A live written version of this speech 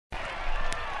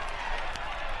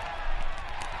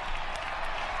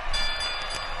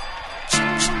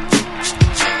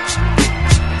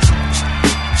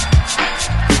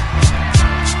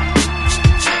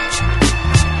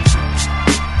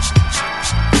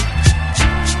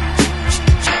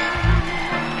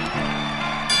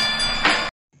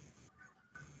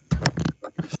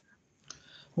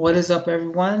What is up,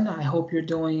 everyone? I hope you're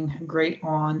doing great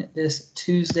on this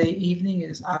Tuesday evening.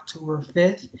 It is October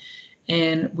 5th,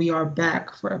 and we are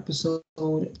back for episode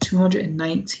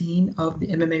 219 of the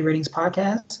MMA Ratings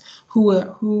Podcast. Who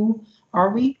are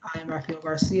we? I am Rafael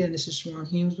Garcia, and this is Sharon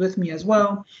Humes with me as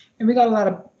well. And we got a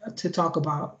lot to talk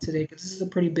about today because this is a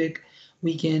pretty big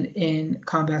weekend in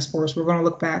combat sports. We're going to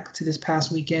look back to this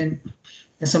past weekend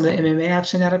and some of the MMA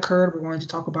action that occurred. We're going to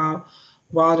talk about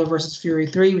Wilder versus Fury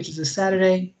 3, which is a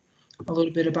Saturday, a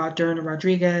little bit about Durna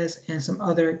Rodriguez, and some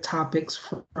other topics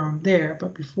from there.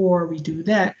 But before we do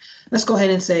that, let's go ahead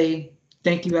and say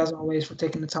thank you, as always, for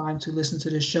taking the time to listen to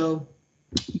this show.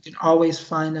 You can always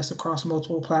find us across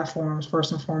multiple platforms.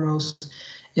 First and foremost,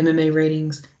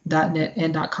 MMAratings.net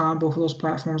and .com. Both of those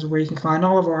platforms are where you can find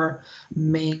all of our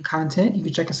main content. You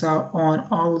can check us out on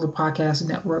all of the podcast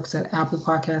networks at Apple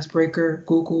Podcast Breaker,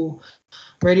 Google,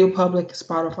 Radio Public,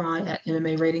 Spotify, at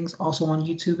MMA Ratings, also on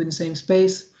YouTube in the same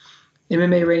space.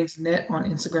 MMA Ratings Net on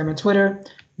Instagram and Twitter.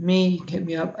 Me, you can hit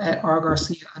me up at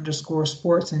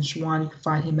rgarcia_sports, and Shawan, you can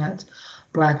find him at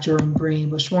Black Jordan Green.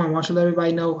 But Shawan, why don't you let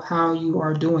everybody know how you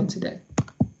are doing today?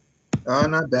 Oh,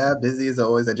 not bad. Busy as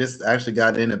always. I just actually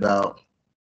got in about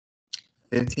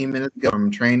 15 minutes ago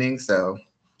from training, so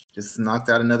just knocked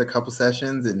out another couple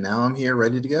sessions, and now I'm here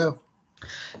ready to go.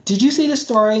 Did you see the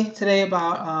story today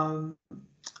about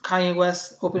Kanye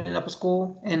West opening up a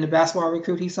school and the basketball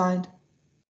recruit he signed?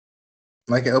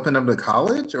 Like it opened up to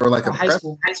college or like a high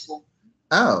school? High school.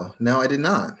 Oh, no, I did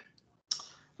not.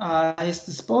 It's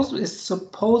supposedly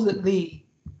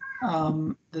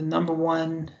the number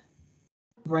one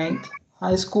ranked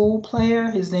high school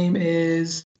player. His name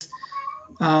is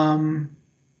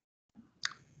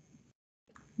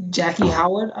Jackie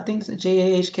Howard. I think it's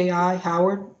Jahki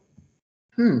Howard.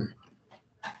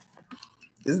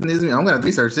 This is news to me. I'm going to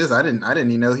research this. I didn't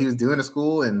even know he was doing a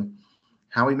school and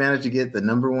how he managed to get the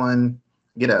number one,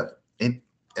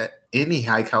 any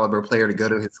high caliber player to go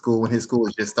to his school when his school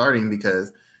is just starting,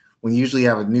 because when you usually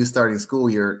have a new starting school,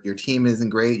 your team isn't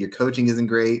great, your coaching isn't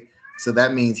great. So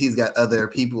that means he's got other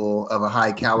people of a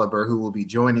high caliber who will be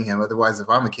joining him. Otherwise, if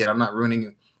I'm a kid, I'm not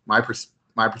ruining my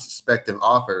prospective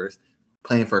offers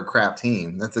playing for a crap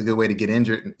team. That's a good way to get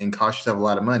injured and cost yourself a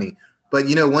lot of money. But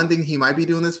one thing he might be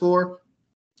doing this for,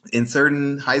 in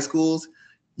certain high schools,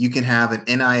 you can have an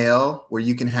NIL where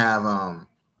you can have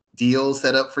deals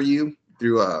set up for you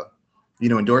through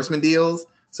endorsement deals.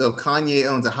 So if Kanye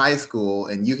owns a high school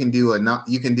and you can do an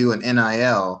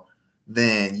NIL,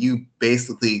 then you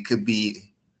basically could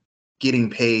be getting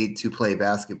paid to play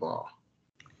basketball.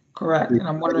 Correct. And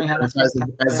I'm wondering how that's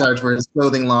for his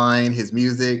clothing line, his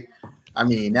music. I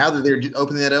mean, now that they're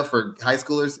opening that up for high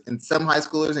schoolers and some high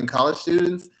schoolers and college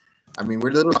students, I mean,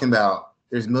 we're literally talking about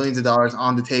there's millions of dollars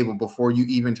on the table before you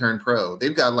even turn pro.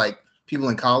 They've got like people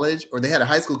in college, or they had a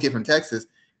high school kid from Texas.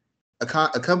 A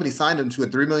company signed him to a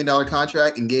 $3 million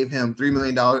contract and gave him $3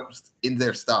 million in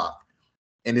their stock.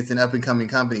 And it's an up-and-coming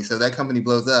company. So that company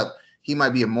blows up. He might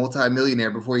be a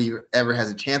multi-millionaire before he ever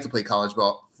has a chance to play college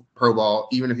ball, pro ball.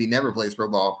 Even if he never plays pro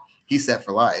ball, he's set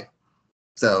for life.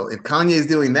 So if Kanye is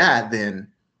doing that, then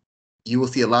you will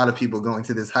see a lot of people going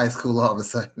to this high school all of a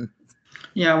sudden.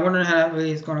 Yeah, I wonder how that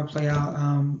really is going to play out.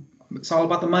 It's all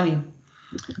about the money.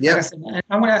 Yeah. Like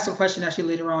I'm going to ask a question actually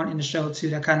later on in the show, too,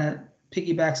 that kind of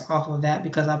piggybacks off of that,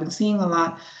 because I've been seeing a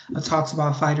lot of talks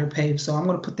about fighter pay. So I'm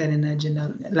going to put that in the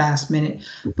agenda last minute.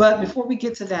 But before we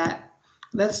get to that,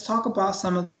 let's talk about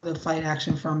some of the fight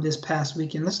action from this past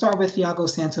weekend. Let's start with Thiago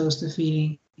Santos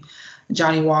defeating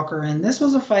Johnny Walker. And this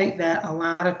was a fight that a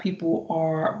lot of people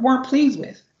weren't pleased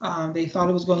with. They thought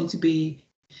it was going to be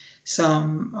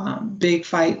some big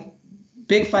fight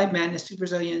madness, two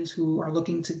Brazilians who are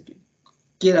looking to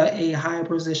get a higher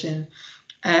position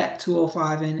at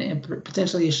 205 and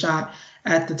potentially a shot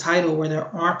at the title, where there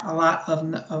aren't a lot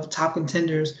of top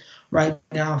contenders right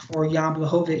now for Jan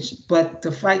Blachowicz. But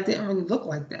the fight didn't really look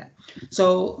like that.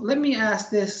 So let me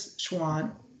ask this,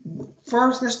 Shawan.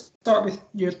 First, let's start with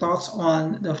your thoughts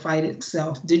on the fight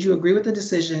itself. Did you agree with the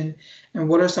decision, and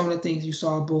what are some of the things you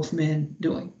saw both men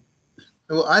doing?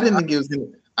 Well, I didn't think it was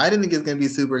going to be a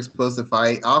super explosive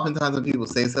fight. Oftentimes when people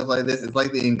say stuff like this, it's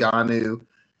like the Ngannou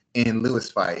and Lewis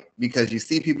fight, because you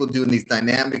see people doing these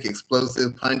dynamic,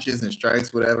 explosive punches and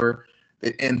strikes, whatever,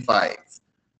 that end fights.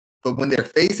 But when they're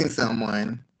facing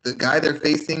someone, the guy they're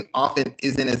facing often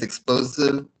isn't as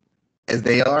explosive as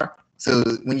they are. So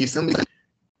when you're somebody,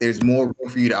 there's more room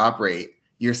for you to operate.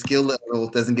 Your skill level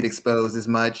doesn't get exposed as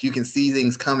much. You can see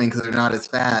things coming because they're not as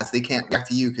fast. They can't react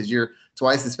to you because you're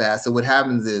twice as fast. So what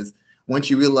happens is, once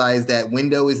you realize that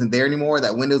window isn't there anymore,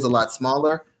 that window's a lot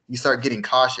smaller, you start getting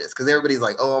cautious because everybody's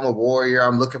like, oh, I'm a warrior.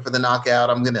 I'm looking for the knockout.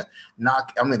 I'm going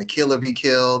to kill or be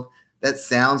killed. That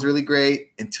sounds really great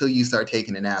until you start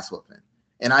taking an ass whooping.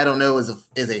 And I don't know as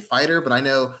a fighter, but I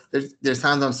know there's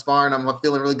times I'm sparring, I'm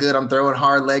feeling really good. I'm throwing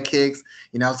hard leg kicks.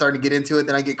 I'm starting to get into it.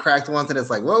 Then I get cracked once and it's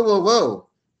like, whoa.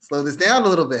 Slow this down a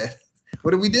little bit.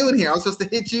 What are we doing here? I'm supposed to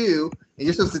hit you and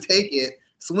you're supposed to take it,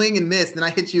 swing and miss. Then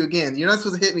I hit you again. You're not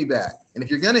supposed to hit me back. And if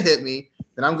you're going to hit me,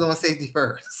 then I'm going safety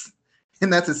first.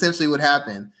 And that's essentially what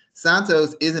happened.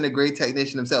 Santos isn't a great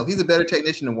technician himself. He's a better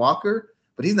technician than Walker,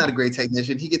 but he's not a great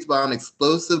technician. He gets by on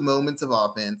explosive moments of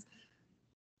offense,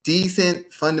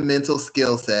 decent fundamental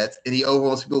skill sets, and he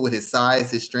overwhelms people with his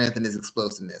size, his strength, and his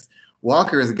explosiveness.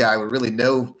 Walker is a guy with really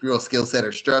no real skill set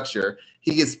or structure.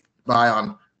 He gets by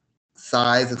on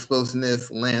size,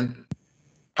 explosiveness, length,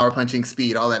 power punching,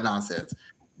 speed, all that nonsense.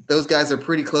 Those guys are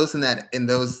pretty close in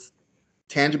those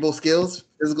tangible skills,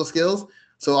 physical skills.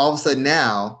 So all of a sudden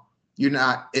now you're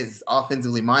not as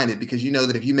offensively minded because you know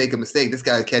that if you make a mistake, this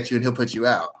guy will catch you and he'll put you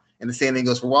out. And the same thing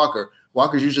goes for Walker.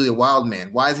 Walker's usually a wild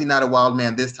man. Why is he not a wild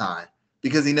man this time?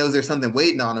 Because he knows there's something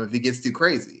waiting on him if he gets too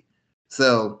crazy.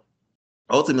 So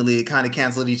ultimately, it kind of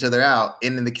canceled each other out.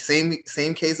 And in the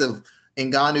same case of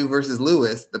Ngannou versus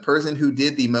Lewis, the person who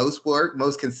did the most work,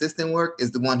 most consistent work, is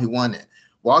the one who won it.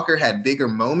 Walker had bigger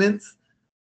moments,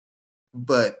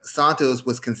 but Santos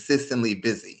was consistently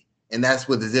busy. And that's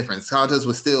what the difference. Santos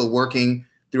was still working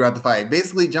throughout the fight.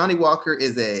 Basically, Johnny Walker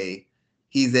is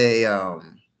he's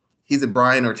a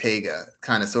Brian Ortega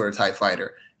kind of sort of type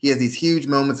fighter. He has these huge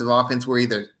moments of offense where he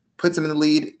either puts him in the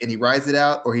lead and he rides it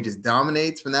out, or he just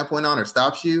dominates from that point on or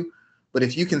stops you. But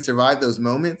if you can survive those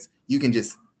moments, you can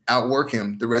just outwork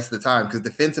him the rest of the time because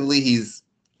defensively he's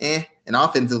and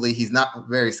offensively he's not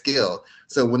very skilled.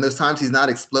 So when those times he's not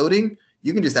exploding,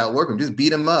 you can just outwork him. Just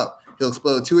beat him up. He'll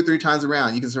explode 2 or 3 times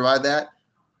around. You can survive that.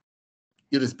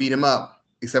 You'll just beat him up,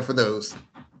 except for those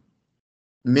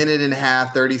minute and a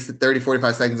half, 30,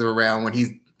 45 seconds of a round when he's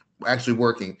actually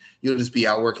working. You'll just be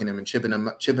outworking him and chipping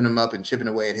him up and chipping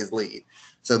away at his lead.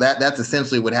 So that's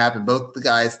essentially what happened. Both the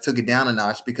guys took it down a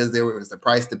notch because there was a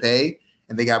price to pay,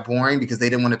 and they got boring because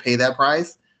they didn't want to pay that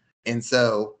price. And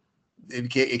so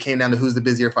it came down to who's the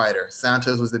busier fighter.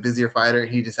 Santos was the busier fighter,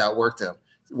 and he just outworked him.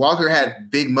 Walker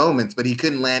had big moments, but he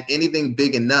couldn't land anything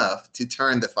big enough to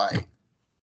turn the fight.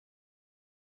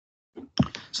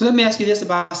 So let me ask you this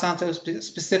about Santos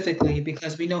specifically,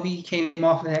 because we know he came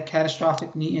off of that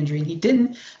catastrophic knee injury.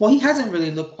 And he hasn't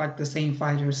really looked like the same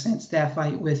fighter since that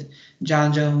fight with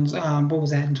John Jones. What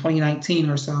was that, in 2019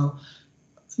 or so?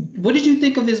 What did you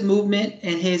think of his movement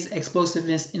and his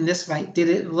explosiveness in this fight? Did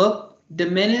it look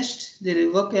diminished? Did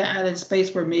it look at a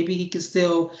space where maybe he could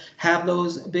still have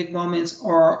those big moments?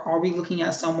 Or are we looking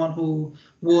at someone who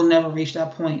will never reach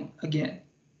that point again?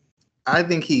 I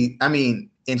think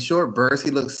in short bursts,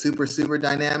 he looks super, super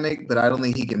dynamic, but I don't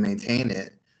think he can maintain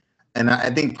it. And I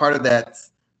think part of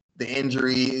that's the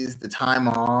injuries, the time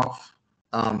off.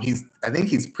 I think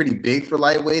he's pretty big for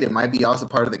lightweight. It might be also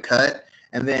part of the cut.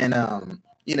 And then,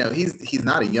 he's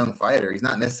not a young fighter. He's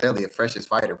not necessarily a freshest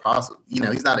fighter possible.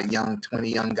 He's not a young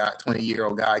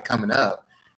 20-year-old guy coming up.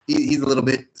 He's a little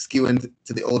bit skewing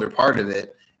to the older part of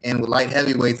it. And with light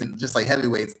heavyweights, and just like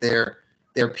heavyweights, their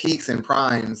peaks and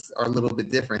primes are a little bit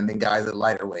different than guys at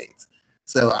lighter weights.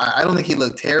 So I don't think he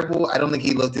looked terrible. I don't think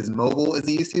he looked as mobile as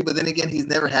he used to. But then again, he's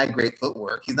never had great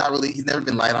footwork. He's never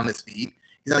been light on his feet.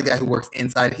 He's not a guy who works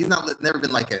inside. He's never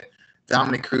been like a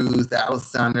Dominic Cruz, the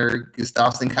Alexander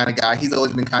Gustafsson kind of guy. He's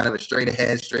always been kind of a straight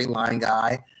ahead, straight line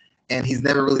guy. And he's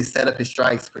never really set up his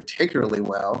strikes particularly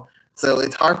well. So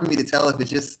it's hard for me to tell if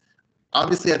it's just,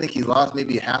 obviously I think he's lost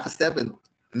maybe a half a step,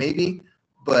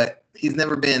 but he's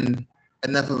never been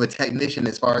enough of a technician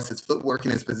as far as his footwork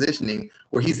and his positioning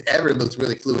where he's ever looked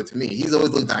really fluid to me. He's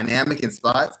always looked dynamic in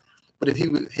spots, but if he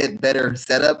would hit better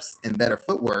setups and better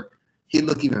footwork, he'd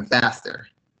look even faster.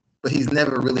 But he's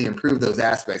never really improved those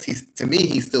aspects. To me,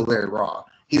 he's still very raw.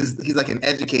 He's like an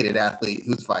educated athlete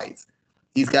who fights.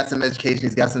 He's got some education,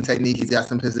 he's got some technique, he's got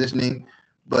some positioning.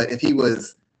 But if he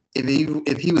was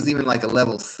even like a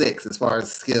level 6 as far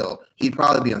as skill, he'd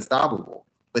probably be unstoppable.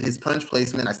 But his punch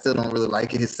placement, I still don't really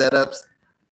like it. His setups,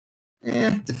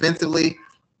 defensively,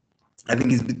 I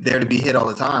think he's there to be hit all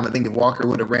the time. I think if Walker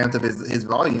would have ramped up his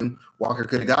volume, Walker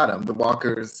could have got him. But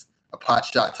Walker's a pot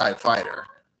shot type fighter.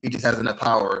 He just has enough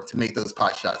power to make those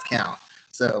pot shots count.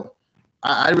 So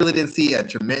I really didn't see a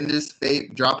tremendous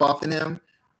drop off in him,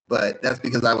 but that's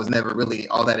because I was never really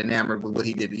all that enamored with what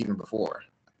he did even before.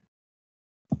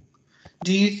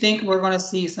 Do you think we're going to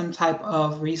see some type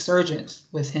of resurgence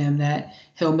with him, that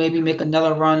he'll maybe make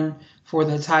another run for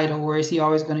the title, or is he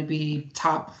always going to be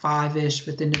top 5-ish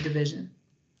within the division?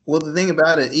 Well, the thing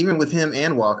about it, even with him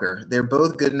and Walker, they're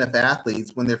both good enough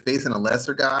athletes. When they're facing a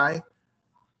lesser guy,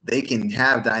 they can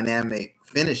have dynamic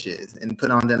finishes and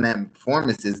put on dynamic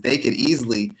performances. They could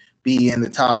easily be in the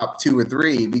top 2 or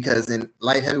 3 because in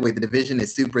light heavyweight, the division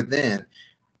is super thin.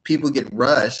 People get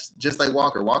rushed, just like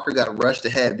Walker. Walker got rushed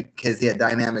ahead because he had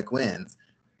dynamic wins.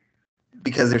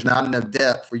 Because there's not enough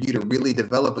depth for you to really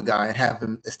develop a guy and have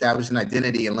him establish an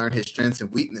identity and learn his strengths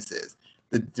and weaknesses.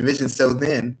 The division's so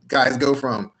thin, guys go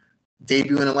from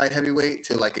debuting in light heavyweight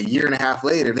to like a year and a half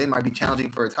later, they might be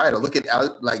challenging for a title. Look at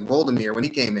like Voldemir when he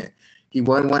came in. He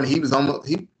won one. He was almost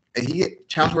he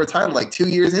challenged for a title like 2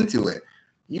 years into it.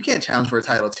 You can't challenge for a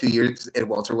title 2 years at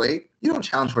welterweight. You don't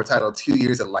challenge for a title 2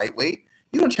 years at lightweight.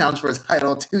 You don't challenge for a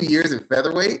title 2 years at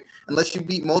featherweight unless you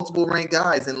beat multiple ranked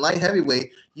guys. In light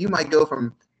heavyweight, you might go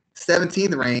from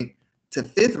 17th ranked to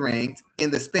 5th ranked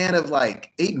in the span of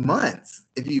like 8 months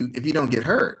if you don't get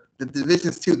hurt. The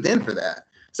division's too thin for that.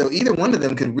 So either one of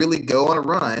them could really go on a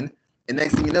run, and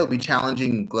next thing you know, be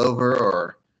challenging Glover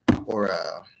or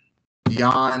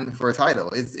Jan for a title.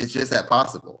 It's just that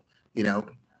possible. You know,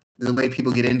 the way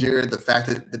people get injured, the fact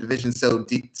that the division's so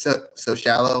deep, so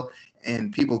shallow,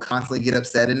 and people constantly get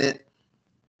upset in it.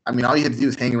 I mean, all you have to do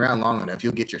is hang around long enough,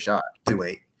 you'll get your shot.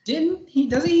 Wait. Didn't he?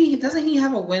 Doesn't he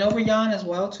have a win over Jan as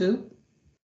well too?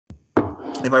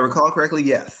 If I recall correctly,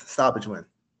 yes, stoppage win.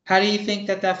 How do you think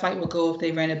that fight would go if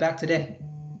they ran it back today?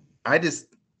 I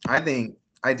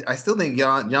still think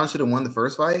Jan should have won the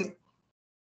first fight.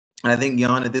 And I think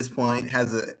Jan at this point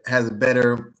has a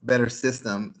better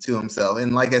system to himself.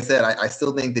 And like I said, I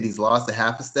still think that he's lost a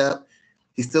half a step.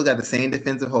 He's still got the same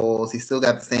defensive holes. He's still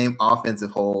got the same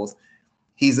offensive holes.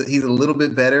 He's a little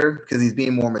bit better because he's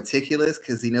being more meticulous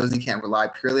because he knows he can't rely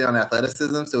purely on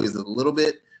athleticism. So he's a little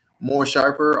bit more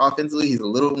sharper offensively. He's a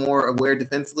little more aware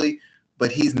defensively,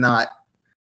 but he's not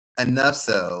enough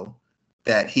so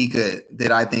that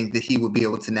I think that he would be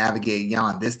able to navigate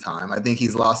Jan this time. I think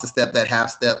he's lost a step. That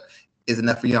half step is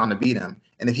enough for Jan to beat him.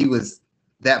 And if he was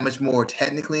that much more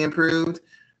technically improved,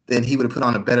 then he would have put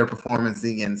on a better performance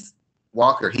against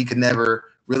Walker. He could never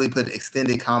really put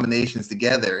extended combinations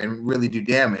together and really do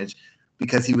damage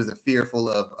because he was fearful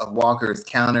of Walker's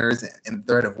counters and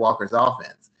threat of Walker's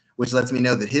offense, which lets me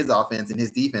know that his offense and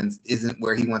his defense isn't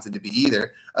where he wants it to be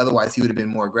either. Otherwise, he would have been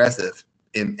more aggressive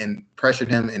and pressured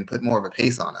him and put more of a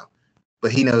pace on him.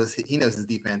 But he knows his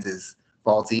defense is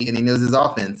faulty, and he knows his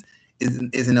offense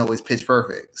isn't always pitch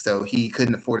perfect. So he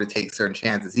couldn't afford to take certain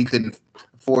chances. He couldn't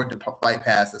afford to fight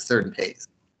past a certain pace.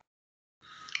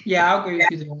 Yeah, I'll agree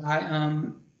with you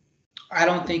there. I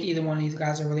don't think either one of these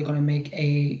guys are really going to make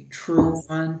a true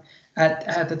run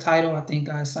at the title. I think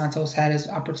Santos had his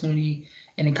opportunity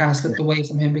and it kind of slipped away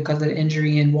from him because of the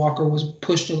injury, and Walker was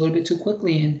pushed a little bit too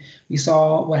quickly. And we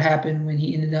saw what happened when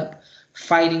he ended up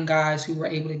fighting guys who were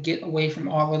able to get away from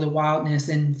all of the wildness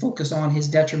and focus on his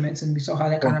detriments. And we saw how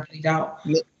that kind of played out.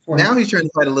 Now he's trying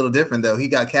to fight a little different, though. He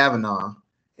got Kavanaugh,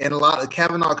 and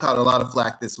Kavanaugh caught a lot of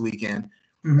flack this weekend.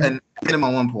 Mm-hmm. And hit him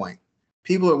on one point.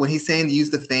 When he's saying to use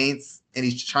the feints and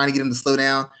he's trying to get him to slow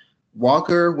down,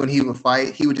 Walker, when he would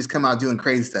fight, he would just come out doing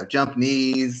crazy stuff, jump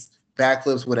knees,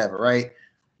 backflips, whatever, right?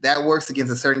 That works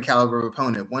against a certain caliber of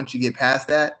opponent. Once you get past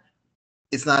that,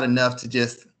 it's not enough to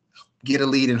just get a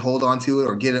lead and hold on to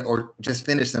it or just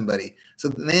finish somebody. So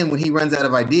then when he runs out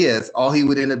of ideas, all he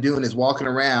would end up doing is walking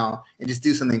around and just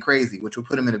do something crazy, which would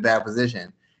put him in a bad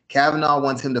position. Kavanaugh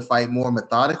wants him to fight more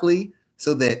methodically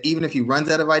so that even if he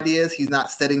runs out of ideas, he's not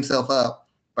setting himself up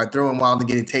by throwing wild and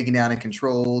getting taken down and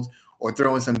controlled or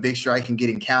throwing some big strike and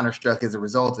getting counter-struck as a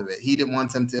result of it. He didn't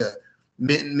want him to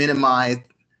minimize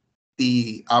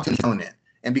the opponent.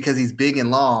 And because he's big and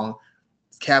long,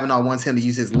 Kavanaugh wants him to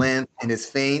use his length and his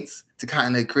feints to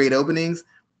kind of create openings.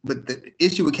 But the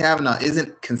issue with Kavanaugh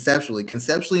isn't conceptually.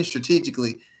 Conceptually and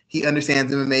strategically, he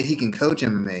understands MMA. He can coach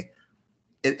MMA.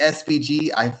 At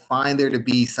SBG, I find there to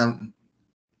be some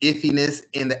iffiness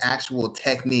in the actual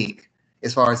technique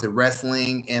as far as the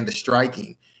wrestling and the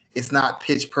striking. It's not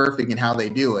pitch perfect in how they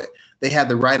do it. They have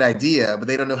the right idea, but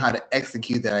they don't know how to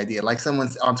execute that idea. Like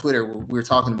someone on Twitter we were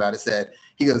talking about it said,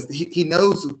 he goes, he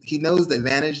knows the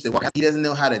advantage. He doesn't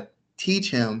know how to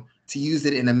teach him to use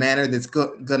it in a manner that's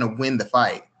going to win the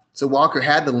fight. So Walker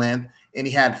had the length and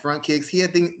he had front kicks. He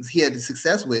had things he had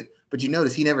success with, but you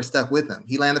notice he never stuck with them.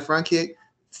 He landed the front kick.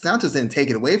 Santos didn't take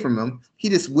it away from him. He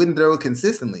just wouldn't throw it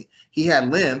consistently. He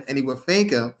had length and he would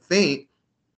feint.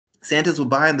 Santos would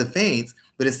buy him the feints,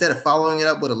 but instead of following it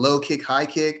up with a low kick, high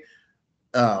kick,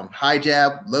 high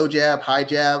jab, low jab, high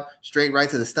jab, straight right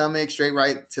to the stomach, straight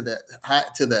right to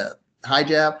the high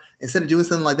jab. Instead of doing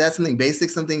something like that, something basic,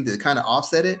 something to kind of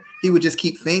offset it, he would just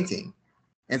keep feinting.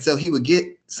 And so he would get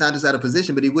Santos out of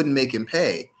position, but he wouldn't make him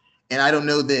pay. And I don't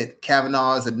know that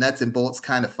Kavanaugh is a nuts and bolts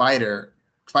kind of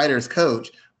fighter's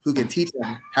coach who can teach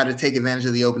him how to take advantage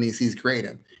of the openings he's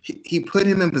created. He put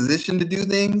him in position to do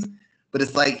things, but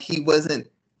it's like he wasn't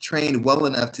trained well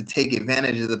enough to take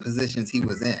advantage of the positions he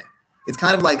was in. It's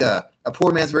kind of like a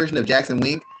poor man's version of Jackson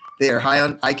Wink. They are high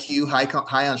on IQ,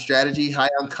 high on strategy, high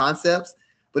on concepts.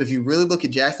 But if you really look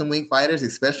at Jackson Wink fighters,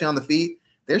 especially on the feet,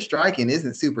 their striking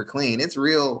isn't super clean. It's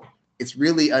really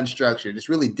unstructured. It's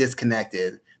really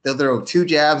disconnected. They'll throw 2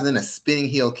 jabs and a spinning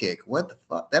heel kick. What the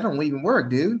fuck? That don't even work,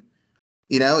 dude.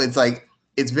 It's like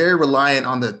it's very reliant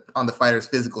on the fighter's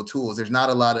physical tools. There's not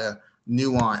a lot of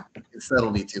nuance and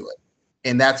subtlety to it.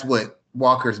 And that's what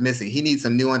Walker's missing. He needs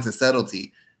some nuance and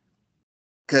subtlety.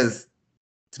 Because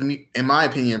to me, in my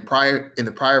opinion, in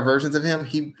the prior versions of him,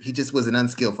 he just was an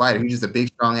unskilled fighter. He was just a big,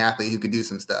 strong athlete who could do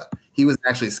some stuff. He was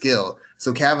actually skilled.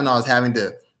 So Kavanaugh is having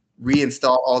to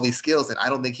reinstall all these skills, and I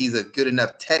don't think he's a good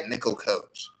enough technical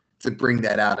coach to bring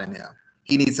that out in him.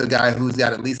 He needs a guy who's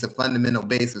got at least a fundamental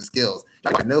base of skills. He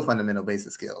got no fundamental base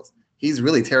of skills. He's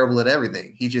really terrible at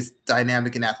everything. He's just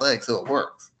dynamic and athletic, so it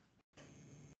works.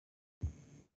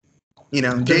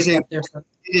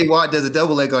 JJ Watt does a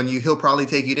double leg on you, he'll probably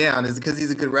take you down. Is it because he's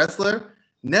a good wrestler?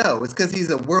 No, it's because he's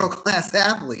a world-class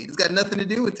athlete. It's got nothing to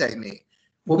do with technique.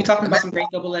 We'll be talking about some great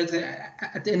double legs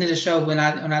at the end of the show when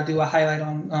I do a highlight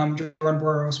on Jordan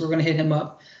Burroughs. We're going to hit him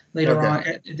up later on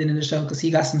at the end of the show because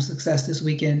he got some success this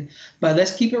weekend. But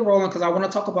let's keep it rolling because I want to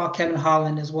talk about Kevin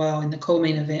Holland as well in the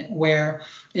co-main event where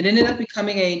it ended up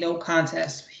becoming a no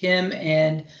contest. Him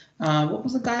and what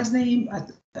was the guy's name?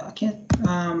 I can't.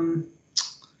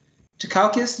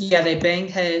 Dukakis. Yeah, they banged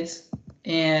heads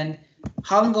and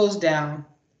Holland goes down.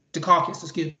 Dukakis,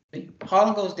 excuse me.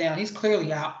 Holland goes down. He's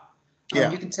clearly out.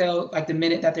 You can tell like the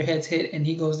minute that their heads hit and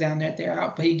he goes down there, they're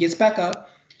out. But he gets back up.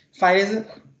 The fight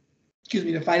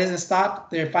isn't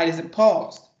stopped. Their fight isn't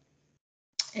paused.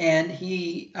 And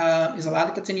he is allowed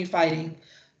to continue fighting.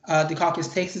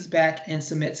 Dukakis takes his back and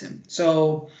submits him.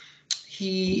 So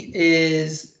he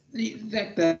is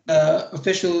the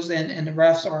officials and the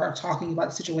refs are talking about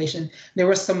the situation. There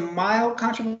was some mild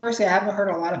controversy. I haven't heard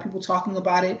a lot of people talking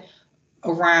about it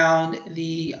around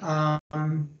the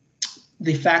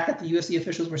fact that the UFC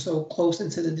officials were so close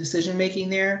into the decision making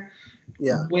there.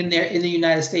 Yeah. When they're in the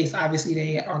United States, obviously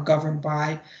they are governed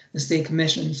by the state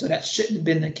commission, so that shouldn't have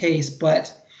been the case.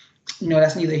 But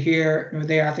that's neither here nor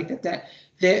there. I think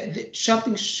that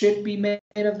something should be made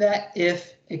of that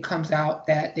if it comes out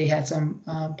that they had some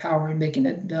power in making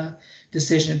the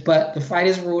decision. But the fight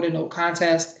is ruled a no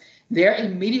contest. They're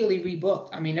immediately rebooked.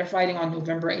 I mean, they're fighting on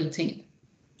November 18th.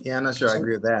 Yeah, I'm not sure I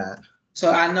agree with that. So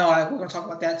I know we're going to talk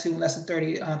about that too in less than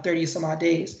 30 some odd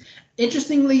days.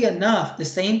 Interestingly enough, the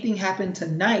same thing happened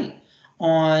tonight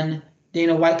on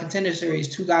Dana White Contender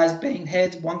Series. 2 guys banged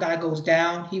heads. 1 guy goes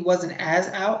down. He wasn't as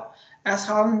out as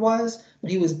Holland was, but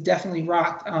he was definitely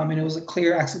rocked. And it was a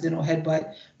clear accidental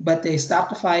headbutt. But they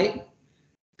stopped the fight.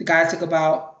 The guy took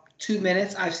about 2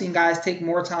 minutes. I've seen guys take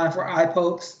more time for eye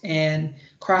pokes and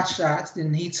crotch shots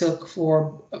than he took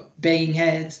for banging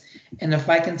heads. And the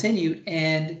fight continued,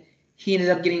 and he ended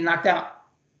up getting knocked out.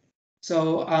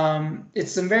 So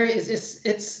it's some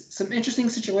interesting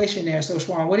situation there. So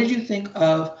Schwan, what did you think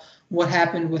of what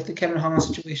happened with the Kevin Holland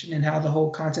situation and how the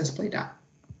whole contest played out?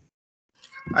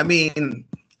 I mean,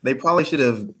 they probably should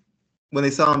have, when they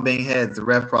saw him bang heads, the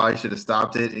ref probably should have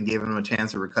stopped it and given him a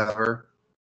chance to recover,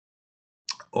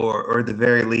 or at the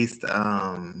very least,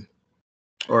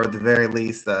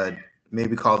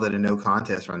 maybe called it a no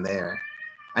contest from there.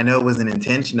 I know it wasn't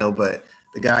intentional, but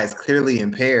the guy is clearly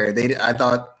impaired. I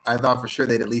thought for sure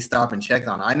they'd at least stop and check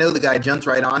on him. I know the guy jumped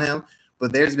right on him,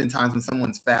 but there's been times when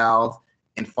someone's fouled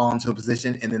and fallen to a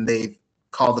position, and then they've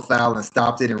called the foul and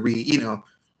stopped it and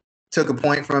took a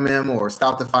point from him or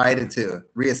stopped the fight and to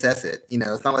reassess it.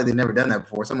 It's not like they've never done that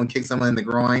before. Someone kicks someone in the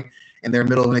groin and they're in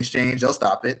the middle of an exchange, they'll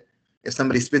stop it. If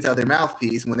somebody spits out their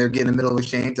mouthpiece when they're getting in the middle of an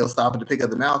exchange, they'll stop it to pick up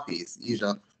the mouthpiece.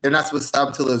 They're not supposed to stop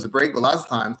until there's a break, but lots of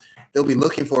times they'll be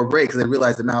looking for a break because they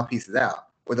realize the mouthpiece is out,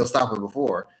 or they'll stop it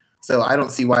before. So I don't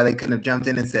see why they couldn't have jumped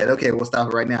in and said, okay, we'll stop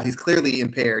it right now. He's clearly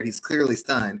impaired. He's clearly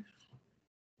stunned.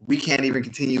 We can't even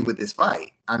continue with this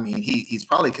fight. I mean, he's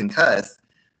probably concussed.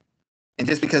 And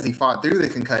just because he fought through the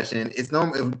concussion, it's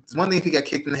normal. It's one thing if he got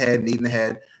kicked in the head, knee in the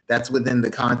head. That's within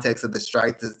the context of the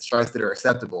strikes that are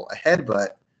acceptable. A headbutt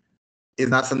is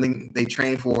not something they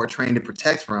train for or train to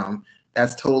protect from.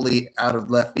 That's totally out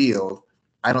of left field.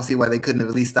 I don't see why they couldn't have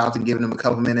at least stopped and given him a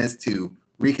couple minutes to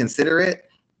reconsider it,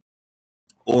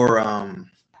 or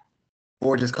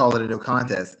just call it a no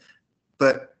contest.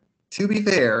 But to be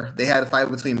fair, they had a fight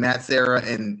between Matt Serra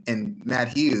and Matt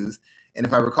Hughes. And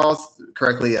if I recall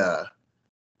correctly,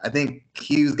 I think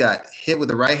Hughes got hit with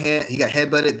the right hand. He got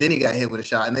headbutted, then he got hit with a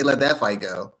shot, and they let that fight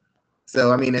go.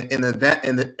 So I mean, in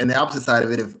the opposite side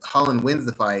of it, if Holland wins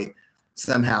the fight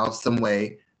somehow, some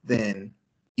way, then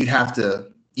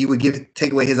you would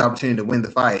take away his opportunity to win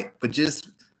the fight. But just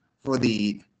for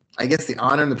the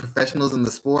honor and the professionalism of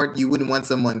the sport, you wouldn't want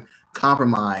someone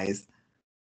compromised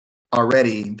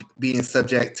already being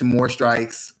subject to more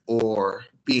strikes or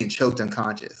being choked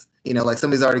unconscious. Like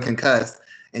somebody's already concussed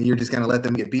and you're just going to let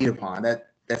them get beat upon.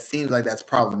 That seems like that's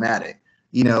problematic.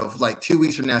 If like 2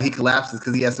 weeks from now he collapses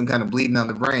because he has some kind of bleeding on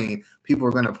the brain, people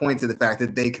are going to point to the fact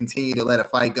that they continue to let a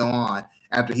fight go on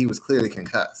after he was clearly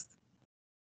concussed.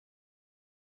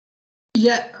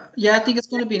 Yeah, I think it's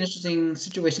going to be an interesting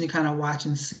situation to kind of watch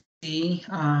and see.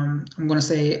 I'm going to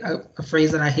say a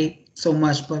phrase that I hate so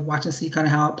much, but watch and see kind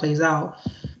of how it plays out,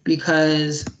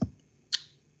 because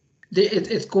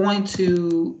it's going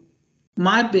to.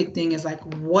 My big thing is like,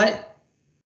 what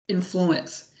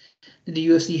influence did the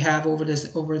UFC have over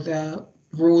the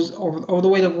rules, over the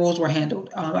way the rules were handled?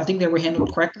 I think they were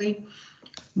handled correctly,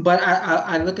 but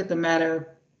I look at the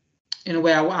matter in a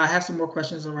way. I have some more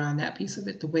questions around that piece of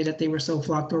it, the way that they were so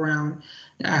flocked around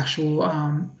the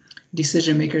actual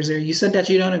decision makers there. You said that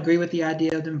you don't agree with the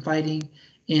idea of them fighting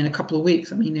in a couple of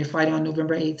weeks. I mean, they're fighting on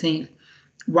November 18th.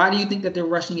 Why do you think that they're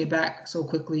rushing it back so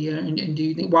quickly? And do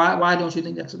you think why don't you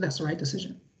think that's the right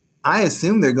decision? I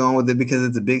assume they're going with it because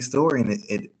it's a big story and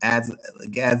it adds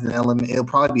an element. It'll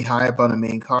probably be high up on the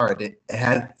main card. It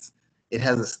has a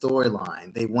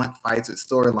storyline. They want fights with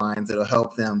storylines that'll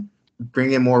help them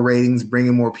bring in more ratings, bring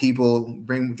in more people,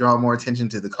 draw more attention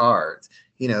to the cards.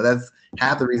 That's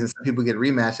half the reason some people get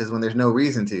rematches when there's no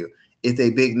reason to. It's a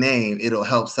big name. It'll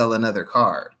help sell another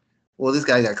card. Well, this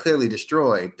guy got clearly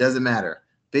destroyed. Doesn't matter.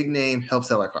 Big name helps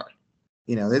sell our card.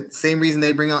 The same reason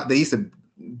they used to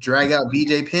drag out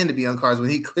BJ Penn to be on cards when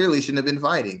he clearly shouldn't have been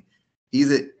fighting.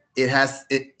 It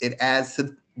adds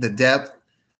to the depth.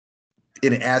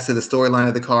 It adds to the storyline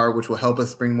of the card, which will help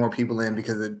us bring more people in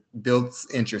because it builds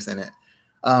interest in it.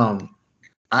 I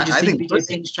think BJ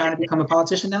Penn's trying to become a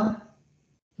politician now.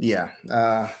 Yeah.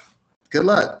 Good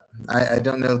luck. I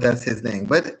don't know if that's his thing,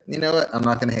 but you know what? I'm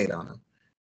not going to hate on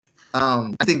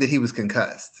him. I think that he was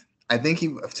concussed. I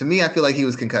feel like he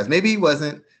was concussed. Maybe he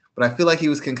wasn't, but I feel like he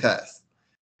was concussed.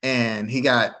 And he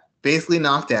got basically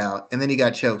knocked out, and then he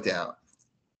got choked out.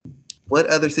 What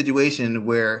other situation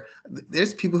where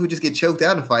there's people who just get choked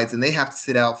out in fights and they have to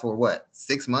sit out for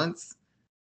 6 months?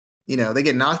 They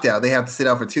get knocked out. They have to sit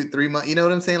out for 2-3 months. You know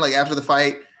what I'm saying? Like after the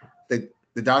fight,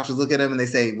 the doctors look at them and they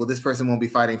say, well, this person won't be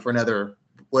fighting for another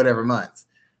whatever months.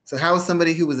 So how is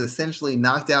somebody who was essentially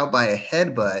knocked out by a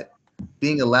headbutt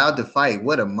being allowed to fight?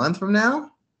 What, a month from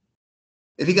now?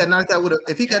 If he got knocked out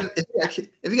if he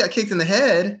got kicked in the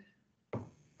head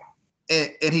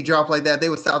and he dropped like that, they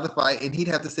would stop the fight and he'd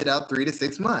have to sit out 3 to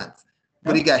 6 months.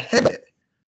 But he got headed.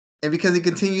 And because he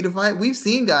continued to fight, we've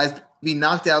seen guys be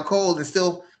knocked out cold and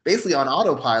still basically on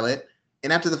autopilot.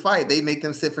 And after the fight, they make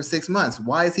them sit for 6 months.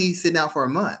 Why is he sitting out for a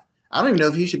month? I don't even know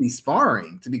if he should be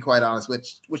sparring, to be quite honest,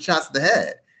 with shots to the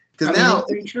head. Because now it's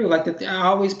very true. Like I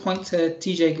always point to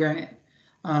TJ Grant,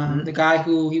 the guy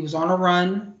who he was on a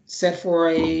run, set for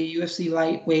a UFC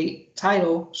lightweight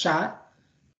title shot.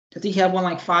 I think he had won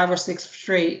like 5 or 6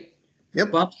 straight.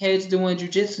 Yep. Bumped heads doing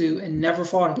jiu-jitsu and never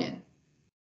fought again.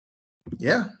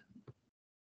 Yeah.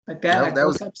 Like that.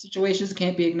 Those type of situations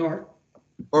can't be ignored.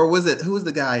 Or who was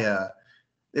the guy?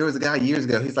 There was a guy years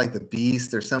ago. He's like the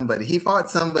Beast or somebody. He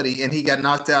fought somebody and he got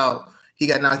knocked out. He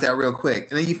got knocked out real quick.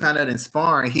 And then you found out in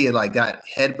sparring he had like got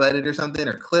headbutted or something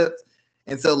or clipped.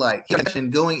 And so like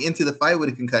going into the fight with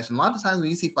a concussion. A lot of times when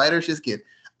you see fighters just get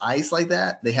iced like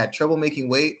that, they had trouble making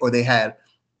weight or they had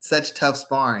such tough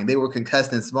sparring. They were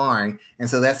concussed in sparring. And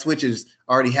so that switch is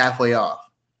already halfway off.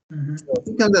 Mm-hmm. So if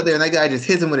he comes out there and that guy just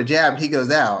hits him with a jab and he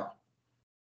goes out.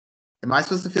 Am I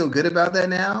supposed to feel good about that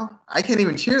now? I can't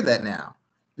even cheer that now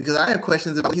because I have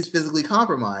questions about he's physically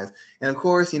compromised. And of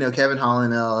course, Kevin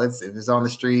Holland, if it's on the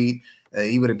street,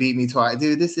 he would have beat me twice.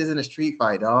 Dude, this isn't a street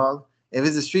fight, dog. If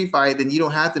it's a street fight, then you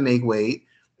don't have to make weight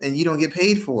and you don't get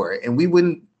paid for it. And we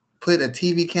wouldn't put a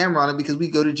TV camera on it because we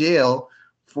go to jail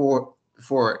for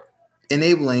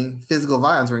enabling physical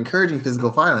violence or encouraging physical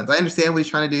violence. I understand what he's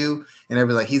trying to do. And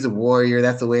everybody's like, he's a warrior.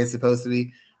 That's the way it's supposed to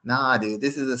be. Nah, dude,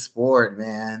 this is a sport,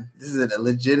 man. This is a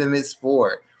legitimate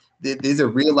sport. These are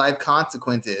real life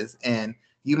consequences, and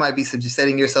you might be just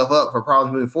setting yourself up for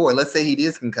problems moving forward. Let's say he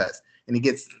is concussed and he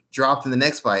gets dropped in the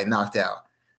next fight, knocked out.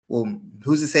 Well,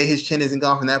 who's to say his chin isn't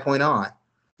gone from that point on?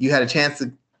 You had a chance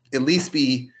to at least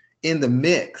be in the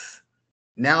mix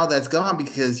Now that's gone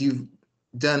because you've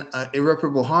done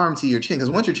irreparable harm to your chin. Because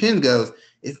once your chin goes,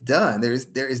 it's done. There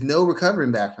is no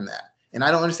recovering back from that. And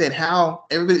I don't understand how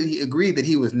everybody agreed that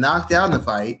he was knocked out in the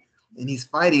fight, and he's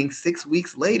fighting 6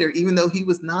 weeks later, even though he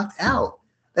was knocked out.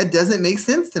 That doesn't make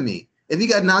sense to me. If he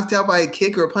got knocked out by a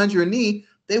kick or a punch or a knee,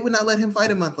 they would not let him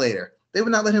fight a month later. They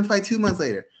would not let him fight 2 months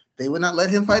later. They would not let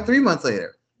him fight 3 months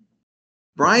later.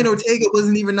 Brian Ortega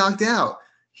wasn't even knocked out.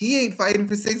 He ain't fighting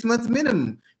for 6 months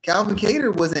minimum. Calvin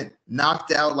Kattar wasn't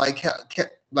knocked out like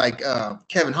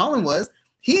Kevin Holland was.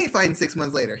 He ain't fighting 6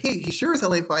 months later. He sure as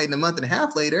hell ain't fighting a month and a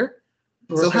half later.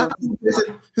 So how is a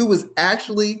person who was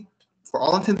actually, for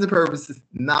all intents and purposes,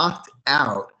 knocked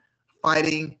out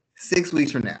fighting 6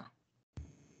 weeks from now?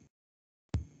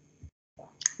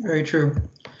 Very true.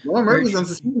 Lauren Murphy's on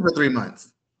suspension for 3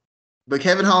 months, but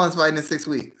Kevin Holland's fighting in 6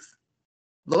 weeks.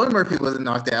 Lauren Murphy wasn't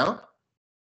knocked out.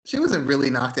 She wasn't really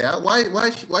knocked out. Why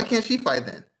can't she fight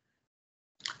then?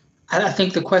 I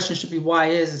think the question should be, why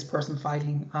is this person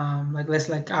fighting? I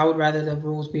would rather the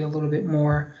rules be a little bit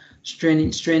more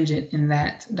stringent in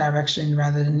that direction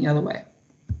rather than the other way.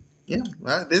 Yeah,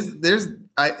 well,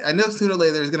 I know sooner or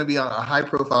later there's going to be a high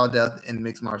profile death in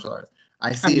mixed martial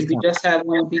arts. We just had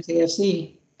one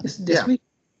BKFC this week.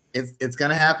 It's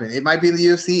going to happen. It might be in the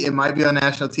UFC. It might be on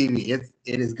national TV.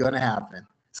 It is going to happen.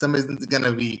 Somebody's going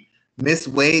to be miss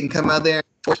weight and come out there,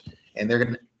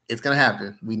 and it's going to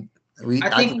happen.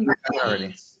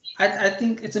 I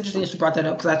think it's interesting that you brought that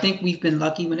up, because I think we've been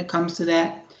lucky when it comes to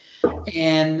that,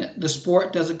 and the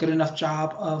sport does a good enough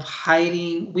job of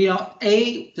hiding.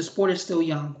 The sport is still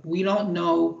young. We don't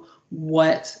know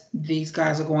what these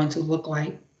guys are going to look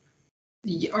like.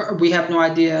 We have no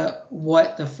idea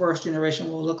what the first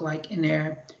generation will look like in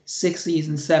their 60s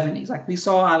and 70s. Like we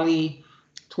saw Ali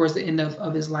towards the end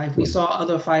of his life. We saw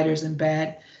other fighters in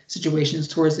bad situations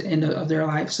towards the end of their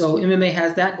life. So MMA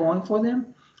has that going for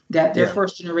them, that their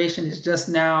first generation is just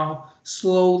now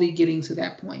slowly getting to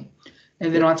that point.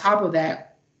 And then on top of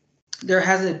that, there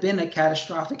hasn't been a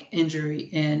catastrophic injury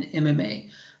in MMA.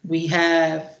 We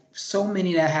have so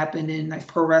many that happen in like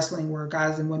pro wrestling, where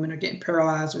guys and women are getting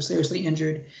paralyzed or seriously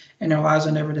injured and their lives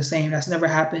are never the same. That's never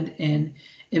happened in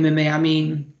MMA. I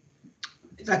mean,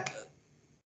 like,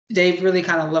 they've really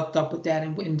kind of lucked up with that,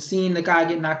 and seeing the guy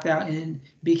get knocked out in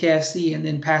BKFC and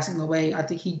then passing away. I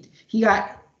think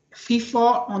he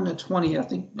fought on the 20th. I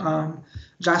think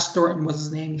Josh Thornton was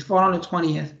his name. He fought on the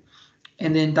 20th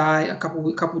and then died a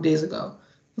couple days ago,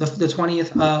 the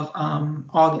 20th of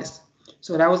August.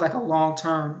 So that was like a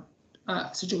long-term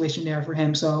situation there for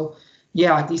him. So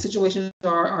yeah, like these situations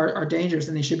are dangerous,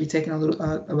 and they should be taken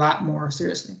a lot more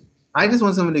seriously. I just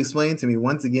want someone to explain to me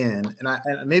once again,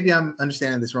 and maybe I'm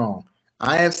understanding this wrong.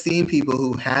 I have seen people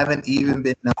who haven't even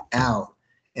been knocked out,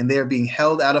 and they're being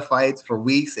held out of fights for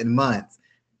weeks and months.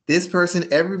 This person,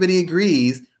 everybody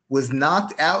agrees, was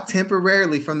knocked out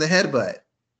temporarily from the headbutt,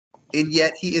 and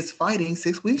yet he is fighting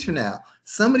 6 weeks from now.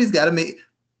 Somebody's got to make.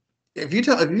 If you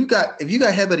got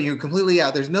headbutt and you're completely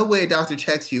out, there's no way a doctor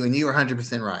checks you and you are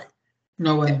 100% right.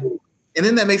 No way. And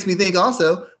then that makes me think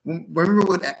also. Remember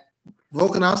what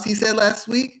Volkanovski said last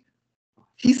week?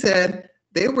 He said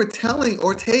they were telling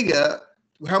Ortega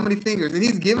how many fingers, and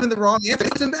he's giving the wrong answer. They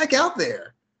put him back out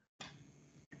there.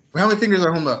 How many fingers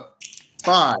are home up?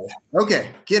 5.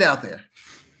 Okay, get out there.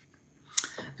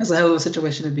 That's a hell of a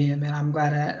situation to be in, man. I'm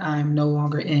glad that I'm no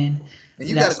longer in. And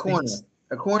you got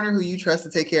a corner who you trust to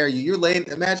take care of you.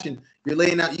 Imagine you're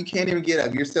laying out, you can't even get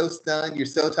up. You're so stunned, you're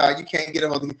so tired, you can't get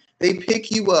up. They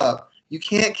pick you up. You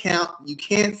can't count, you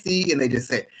can't see, and they just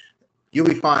say, "You'll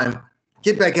be fine.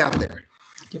 Get back out there."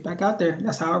 Get back out there.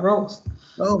 That's how it rolls.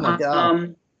 Oh my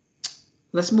God.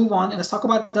 Let's move on and let's talk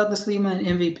about Douglas Lima and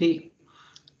MVP.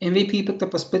 MVP picked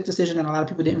up a split decision that a lot of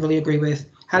people didn't really agree with.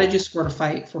 How did you score the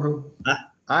fight for who?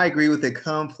 I agree with it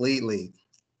completely.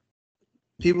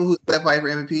 People who split fight for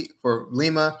MVP for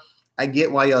Lima, I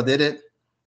get why y'all did it,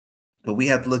 but we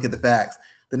have to look at the facts.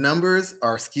 The numbers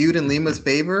are skewed in Lima's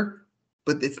favor,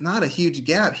 but it's not a huge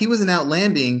gap. He wasn't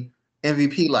outlanding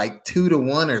MVP like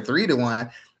 2-1 or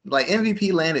 3-1. Like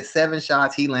MVP landed 7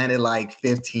 shots, he landed like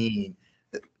 15.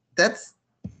 That's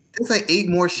like 8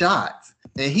 more shots.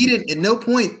 And he didn't at no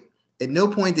point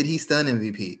did he stun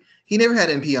MVP. He never had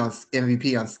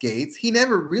MVP on skates. He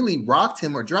never really rocked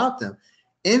him or dropped him.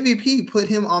 MVP put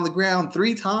him on the ground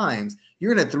 3 times.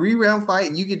 You're in a 3-round fight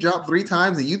and you get dropped 3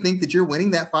 times and you think that you're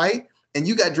winning that fight and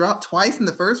you got dropped twice in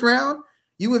the first round.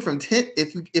 You went from 10.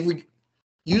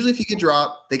 Usually if you get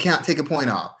dropped, they can't take a point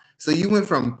off. So you went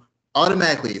from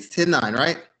automatically, it's 10-9,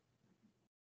 right?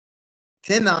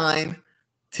 10-9,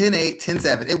 10-8,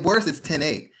 10-7. At worst, it's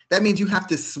 10-8. That means you have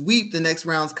to sweep the next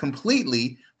rounds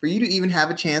completely for you to even have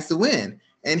a chance to win.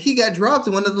 And he got dropped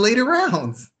in one of the later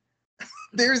rounds.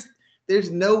 There's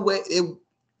no way.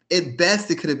 At best,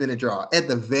 it could have been a draw. At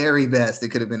the very best, it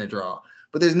could have been a draw.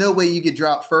 But there's no way you get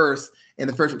dropped first in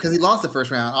the first, because he lost the first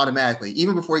round automatically.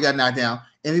 Even before he got knocked down,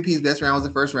 MVP's best round was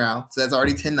the first round. So that's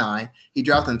already 10-9. He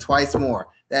dropped him twice more.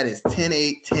 That is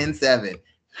 10-8, 10-7.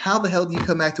 How the hell do you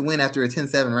come back to win after a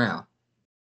 10-7 round?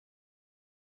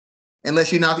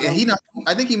 Unless you knock, and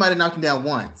I think he might have knocked him down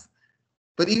once.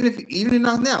 But even if he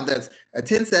knocked him down, that's a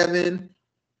 10-7.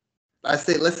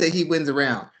 Let's say he wins a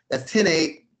round. That's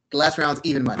 10-8. The last round's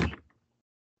even money.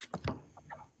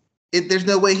 There's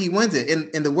no way he wins it.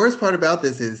 And the worst part about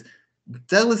this is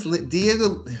Douglas Lima?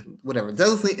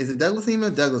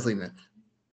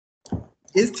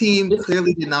 His team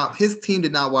did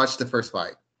not watch the first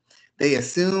fight. They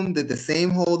assumed that the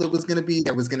same hole that was going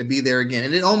to be there again.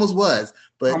 And it almost was.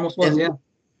 But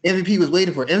MVP was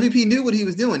waiting for it. MVP knew what he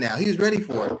was doing now. He was ready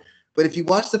for it. But if you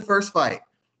watch the first fight,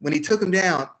 when he took him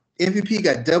down, MVP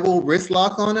got double wrist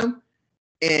lock on him.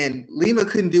 And Lima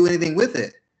couldn't do anything with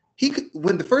it.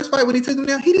 When he took him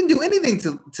down, he didn't do anything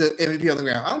to MVP on the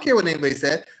ground. I don't care what anybody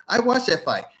said. I watched that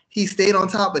fight. He stayed on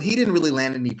top, but he didn't really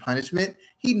land any punishment.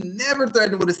 He never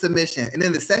threatened with a submission. And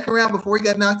then the second round, before he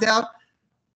got knocked out,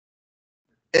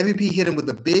 MVP hit him with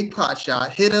a big pot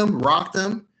shot, hit him, rocked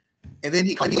him, and then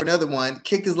he caught another one,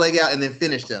 kicked his leg out, and then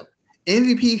finished him.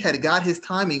 MVP had got his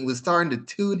timing, was starting to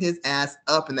tune his ass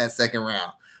up in that second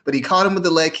round. But he caught him with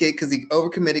the leg kick because he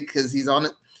overcommitted, because he's on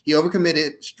it. He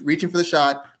overcommitted, reaching for the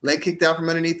shot, leg kicked out from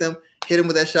underneath him, hit him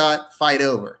with that shot, fight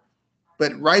over.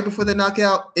 But right before the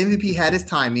knockout, MVP had his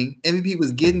timing. MVP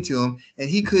was getting to him, and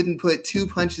he couldn't put two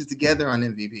punches together on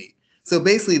MVP. So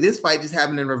basically, this fight just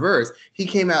happened in reverse. He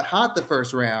came out hot the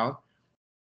first round.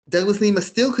 Douglas Lima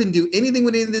still couldn't do anything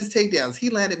with any of his takedowns. He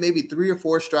landed maybe 3 or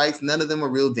 4 strikes. None of them were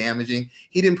real damaging.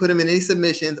 He didn't put him in any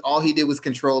submissions. All he did was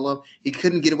control him. He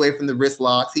couldn't get away from the wrist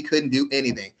locks. He couldn't do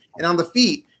anything. And on the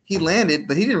feet, he landed,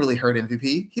 but he didn't really hurt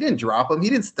MVP. He didn't drop him. He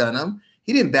didn't stun him.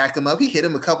 He didn't back him up. He hit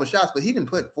him a couple shots, but he didn't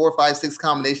put 4, 5, 6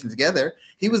 combinations together.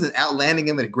 He wasn't outlanding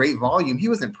him at a great volume. He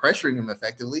wasn't pressuring him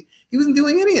effectively. He wasn't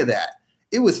doing any of that.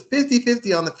 It was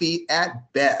 50-50 on the feet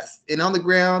at best. And on the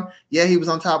ground, yeah, he was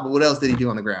on top, but what else did he do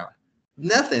on the ground?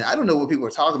 Nothing. I don't know what people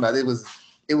were talking about. It was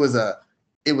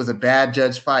a bad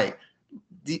judge fight.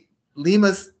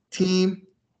 Lima's team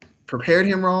prepared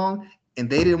him wrong, and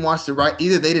they didn't watch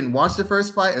either they didn't watch the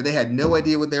first fight or they had no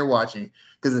idea what they're watching.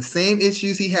 Because the same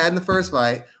issues he had in the first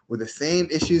fight were the same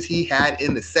issues he had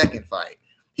in the second fight.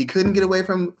 He couldn't get away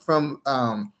from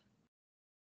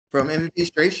MVP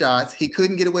straight shots. He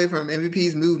couldn't get away from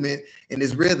MVP's movement and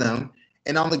his rhythm.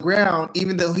 And on the ground,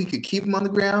 even though he could keep him on the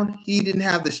ground, he didn't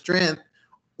have the strength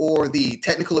or the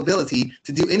technical ability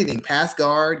to do anything. Pass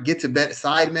guard, get to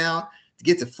side mount, to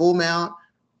get to full mount,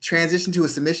 transition to a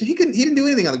submission. He didn't do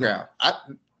anything on the ground.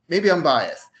 Maybe I'm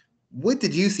biased. What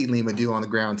did you see Lima do on the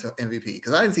ground to MVP?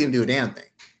 Because I didn't see him do a damn thing.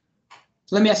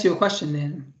 So let me ask you a question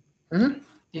then. Mm-hmm.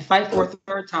 You fight for a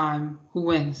third time, who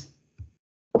wins?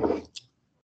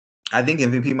 I think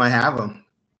MVP might have him.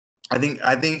 I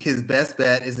think his best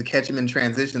bet is to catch him in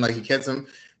transition, like he catches him,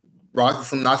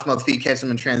 rocks him, knocks him off the feet, catch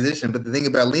him in transition. But the thing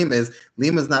about Lima is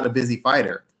Lima's not a busy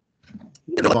fighter.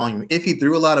 Volume. If he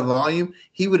threw a lot of volume,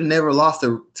 he would have never lost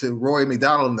to Rory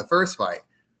McDonald in the first fight.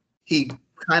 He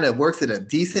kind of works at a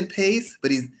decent pace,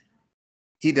 but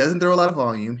he doesn't throw a lot of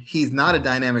volume. He's not a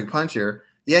dynamic puncher.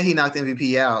 Yeah, he knocked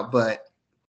MVP out, but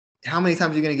how many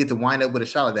times are you going to get to wind up with a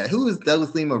shot like that? Who is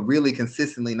Douglas Lima really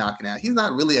consistently knocking out? He's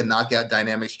not really a knockout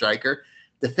dynamic striker.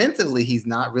 Defensively, he's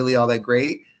not really all that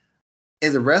great.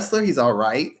 As a wrestler, he's all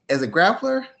right. As a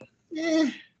grappler,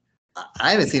 I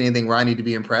haven't seen anything where I need to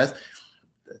be impressed.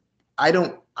 I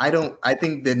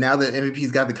think that now that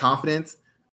MVP's got the confidence,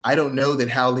 I don't know that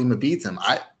how Lima beats him.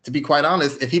 To be quite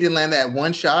honest, if he didn't land that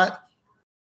one shot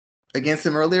against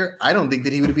him earlier, I don't think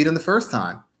that he would have beat him the first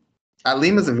time.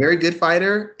 Lima's a very good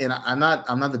fighter, and I'm not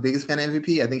the biggest fan of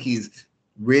MVP. I think he's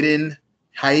ridden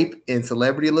hype and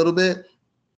celebrity a little bit.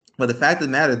 But the fact of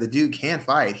the matter, the dude can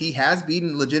fight. He has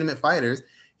beaten legitimate fighters.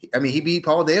 I mean, he beat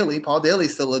Paul Daly. Paul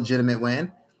Daly's still a legitimate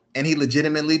win, and he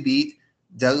legitimately beat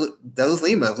Douglas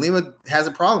Lima. If Lima has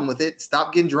a problem with it,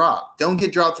 stop getting dropped. Don't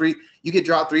get dropped 3. You get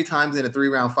dropped 3 times in a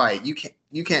 3-round fight. You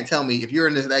can't tell me if you're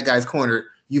in that guy's corner,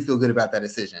 you feel good about that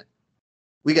decision.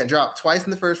 We got dropped twice in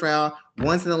the first round,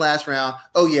 once in the last round.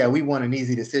 Oh, yeah, we won an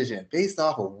easy decision. Based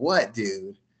off of what,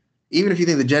 dude? Even if you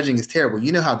think the judging is terrible,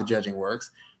 you know how the judging works.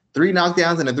 3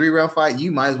 knockdowns in a 3-round fight,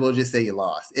 you might as well just say you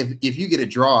lost. If you get a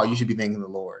draw, you should be thanking the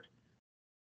Lord.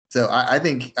 So I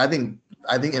think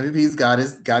MVP's got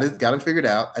him figured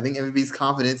out. I think MVP's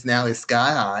confidence now is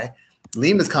sky high.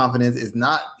 Lima's confidence is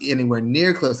not anywhere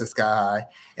near close to sky high,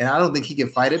 and I don't think he can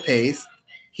fight at pace.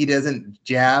 He doesn't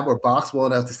jab or box well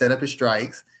enough to set up his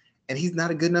strikes, and he's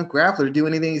not a good enough grappler to do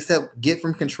anything except get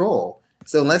from control.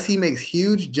 So unless he makes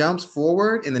huge jumps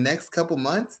forward in the next couple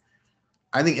months,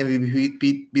 I think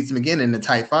MVP beats him again in a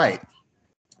tight fight.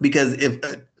 Because if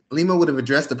Lima would have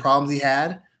addressed the problems he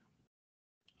had,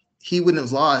 he wouldn't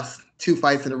have lost 2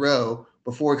 fights in a row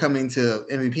before coming to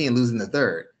MVP and losing the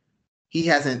third. He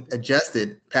hasn't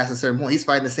adjusted past a certain point. He's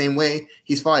fighting the same way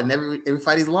he's fought in every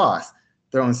fight he's lost.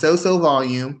 Throwing so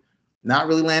volume, not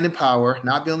really landing power,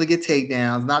 not being able to get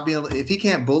takedowns, not being able to, if he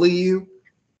can't bully you,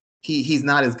 he's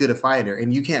not as good a fighter.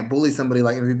 And you can't bully somebody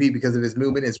like MVP because of his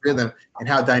movement, his rhythm, and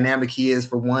how dynamic he is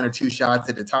for 1 or 2 shots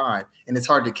at a time. And it's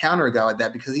hard to counter a guy like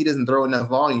that because he doesn't throw enough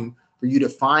volume for you to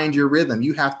find your rhythm.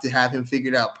 You have to have him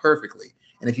figured out perfectly.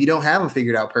 And if you don't have him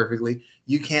figured out perfectly,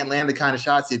 you can't land the kind of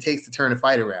shots it takes to turn a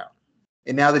fight around.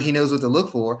 And now that he knows what to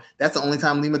look for, that's the only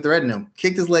time Lima threatened him.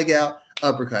 Kicked his leg out,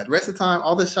 uppercut. The rest of the time,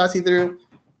 all the shots he threw,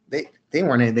 they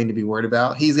weren't anything to be worried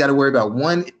about. He's got to worry about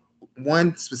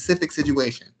one specific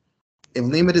situation. If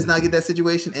Lima does not get that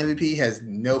situation, MVP has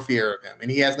no fear of him,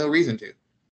 and he has no reason to.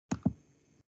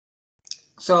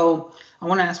 So I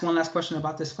want to ask one last question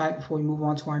about this fight before we move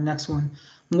on to our next one.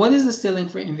 What is the ceiling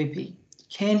for MVP?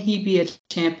 Can he be a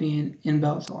champion in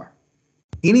Bellator?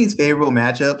 He needs favorable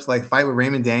matchups. Like fight with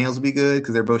Raymond Daniels would be good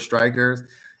because they're both strikers.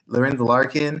 Lorenzo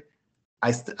Larkin,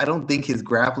 I don't think his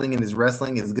grappling and his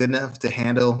wrestling is good enough to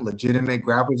handle legitimate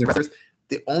grapplers and wrestlers.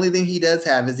 The only thing he does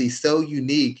have is he's so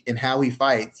unique in how he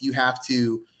fights. You have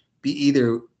to be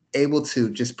either able to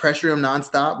just pressure him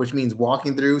nonstop, which means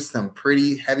walking through some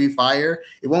pretty heavy fire.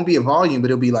 It won't be a volume,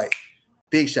 but it'll be like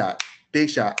big shot,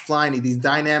 flying, these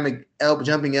dynamic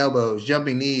jumping elbows,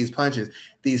 jumping knees, punches,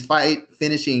 these fight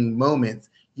finishing moments.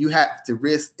 You have to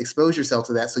expose yourself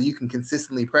to that so you can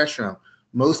consistently pressure him.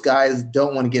 Most guys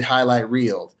don't want to get highlight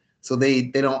reeled, so they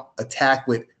don't attack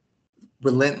with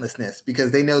relentlessness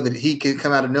because they know that he can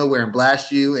come out of nowhere and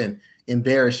blast you and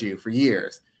embarrass you for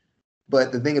years.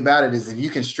 But the thing about it is if you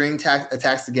can string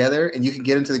attacks together and you can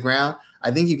get him to the ground,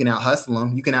 I think you can out-hustle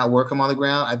him. You can outwork him on the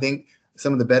ground. I think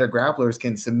some of the better grapplers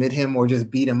can submit him or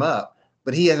just beat him up.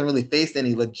 But he hasn't really faced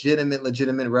any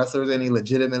legitimate wrestlers, any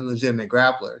legitimate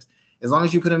grapplers. As long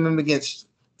as you put him against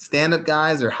stand-up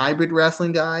guys or hybrid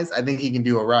wrestling guys, I think he can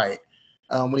do it right.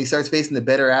 When he starts facing the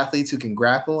better athletes who can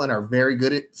grapple and are very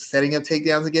good at setting up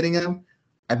takedowns and getting them,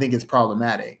 I think it's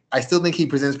problematic. I still think he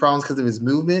presents problems because of his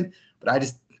movement, but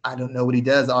I don't know what he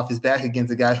does off his back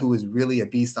against a guy who is really a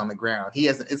beast on the ground.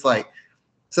 It's like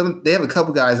they have a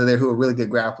couple guys out there who are really good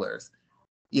grapplers.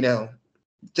 You know,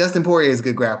 Justin Poirier is a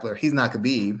good grappler. He's not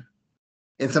Khabib.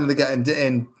 And some of the guys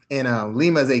and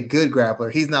Lima is a good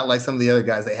grappler. He's not like some of the other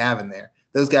guys they have in there.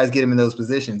 Those guys get him in those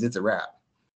positions, it's a wrap.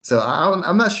 So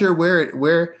I'm not sure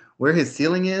where his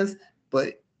ceiling is,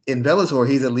 but in Bellator,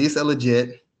 he's at least a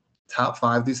legit top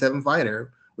 5 through 7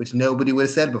 fighter, which nobody would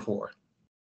have said before.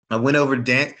 I went over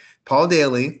Paul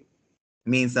Daly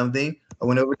means something. I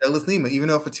went over Douglas Lima, even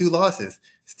though for 2 losses,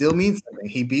 still means something.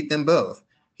 He beat them both.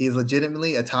 He's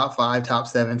legitimately a top 5, top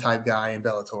 7 type guy in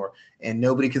Bellator, and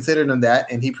nobody considered him that,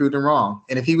 and he proved him wrong.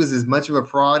 And if he was as much of a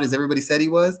fraud as everybody said he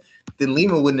was, then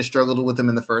Lima wouldn't have struggled with him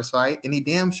in the first fight, and he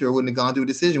damn sure wouldn't have gone to a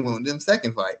decision with him in the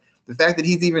second fight. The fact that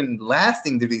he's even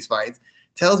lasting through these fights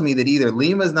tells me that either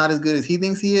Lima is not as good as he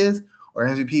thinks he is, or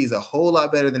MVP is a whole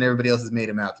lot better than everybody else has made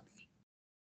him out to be.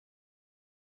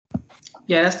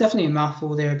 Yeah, that's definitely a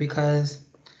mouthful there because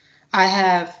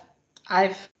I've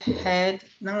had,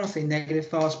 not want to say negative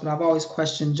thoughts, but I've always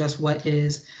questioned just what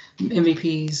is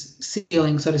MVP's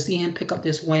ceiling. So to see him pick up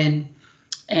this win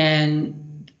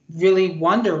and really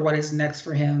wonder what is next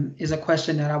for him is a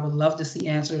question that I would love to see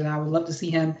answered. And I would love to see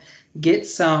him get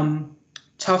some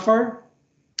tougher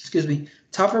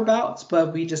bouts,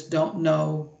 but we just don't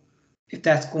know if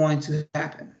that's going to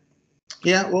happen.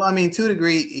 Yeah, well, I mean, to a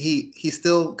degree, he's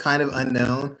still kind of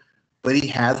unknown, but he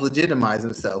has legitimized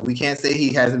himself. We can't say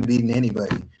he hasn't beaten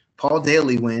anybody. Paul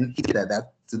Daly win, he did that.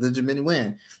 That's a legitimate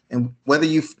win. And whether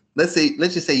let's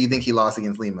just say you think he lost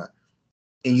against Lima,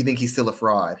 and you think he's still a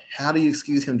fraud. How do you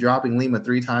excuse him dropping Lima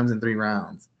 3 times in 3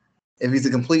 rounds? If he's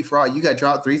a complete fraud, you got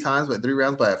dropped 3 times but 3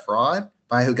 rounds by a fraud,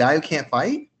 by a guy who can't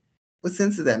fight. What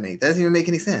sense does that make? That doesn't even make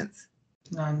any sense.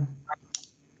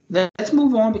 Let's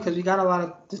move on because we got a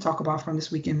lot to talk about from this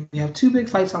weekend. We have 2 big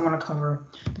fights I want to cover.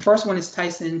 The first one is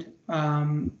Tyson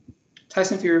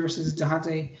Fury versus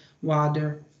Deontay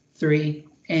Wilder 3,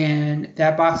 and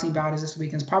that boxing bout is this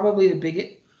weekend. It's probably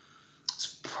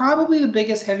the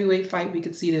biggest heavyweight fight we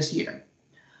could see this year.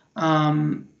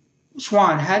 Schwan,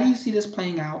 how do you see this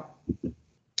playing out?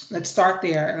 Let's start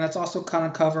there, and let's also kind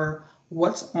of cover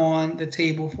what's on the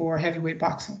table for heavyweight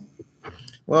boxing?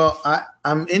 Well,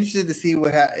 I'm interested to see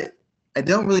I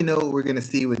don't really know what we're going to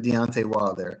see with Deontay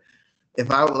Wilder.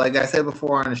 If I, like I said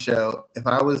before on the show, if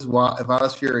I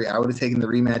was Fury, I would have taken the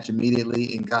rematch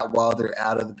immediately and got Wilder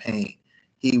out of the pain.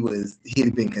 He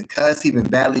had been concussed, he'd been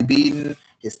badly beaten,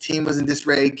 his team was in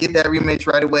disarray. Get that rematch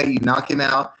right away. You knock him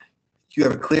out. You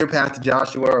have a clear path to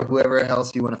Joshua or whoever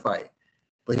else you want to fight.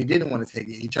 But he didn't want to take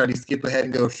it. He tried to skip ahead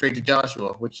and go straight to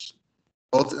Joshua, which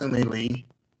ultimately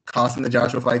cost him the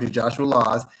Joshua fight. The Joshua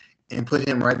lost and put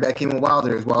him right back in with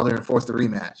Wilder as Wilder enforced the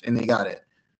rematch, and they got it.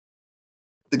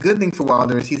 The good thing for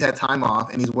Wilder is he's had time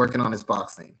off and he's working on his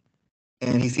boxing.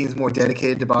 And he seems more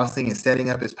dedicated to boxing and setting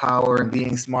up his power and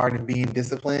being smart and being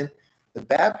disciplined. The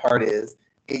bad part is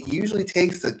it usually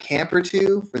takes a camp or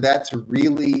two for that to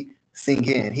really sink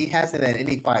in. He hasn't had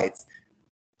any fights.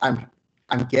 I'm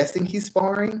guessing he's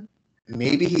sparring.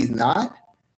 Maybe he's not,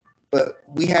 but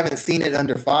we haven't seen it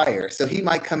under fire. So he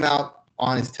might come out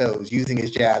on his toes, using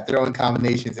his jab, throwing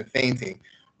combinations and feinting.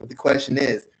 But the question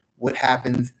is, what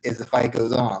happens as the fight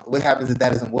goes on? What happens if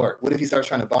that doesn't work? What if he starts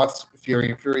trying to box Fury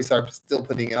and Fury starts still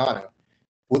putting it on him?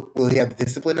 Will he have the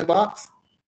discipline to box?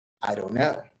 I don't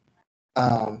know.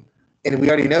 And we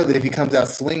already know that if he comes out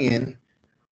swinging,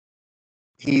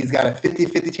 he's got a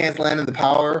 50-50 chance landing the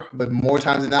power, but more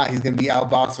times than not, he's going to be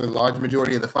outboxed for the large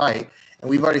majority of the fight. And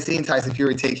we've already seen Tyson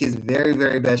Fury take his very,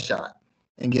 very best shot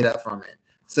and get up from it.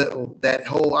 So that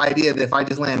whole idea that if I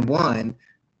just land one,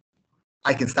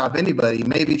 I can stop anybody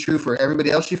may be true for everybody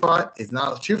else you fought. It's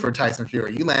not true for Tyson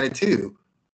Fury. You landed two,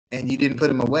 and you didn't put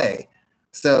him away.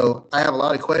 So I have a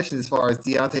lot of questions as far as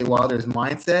Deontay Wilder's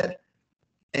mindset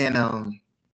and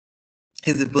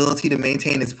his ability to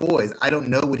maintain his poise. I don't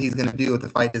know what he's going to do if the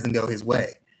fight doesn't go his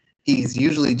way. He's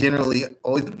generally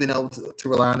always been able to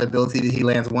rely on the ability that he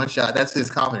lands one shot. That's his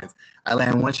confidence. I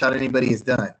land one shot, anybody is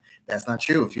done. That's not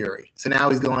true with Fury. So now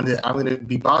he's going to, I'm going to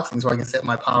be boxing so I can set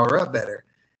my power up better.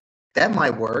 That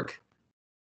might work,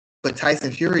 but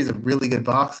Tyson Fury is a really good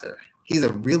boxer. He's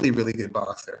a really, really good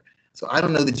boxer. So I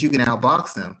don't know that you can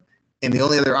outbox him. And the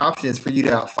only other option is for you to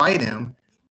outfight him.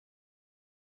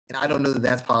 And I don't know that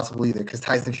that's possible either because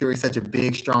Tyson Fury is such a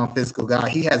big, strong, physical guy.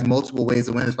 He has multiple ways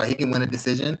to win this fight. He can win a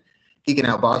decision. He can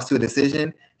outbox to a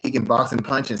decision. He can box and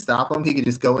punch and stop him. He can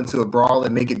just go into a brawl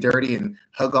and make it dirty and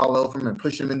hug all over him and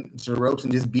push him into the ropes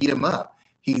and just beat him up.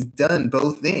 He's done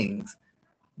both things.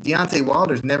 Deontay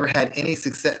Wilder's never had any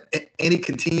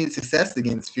continued success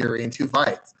against Fury in two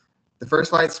fights. The first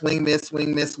fight, swing, miss,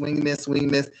 swing, miss, swing, miss, swing,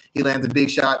 miss. He lands a big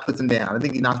shot, puts him down. I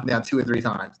think he knocked him down 2 or 3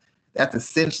 times. That's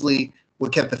essentially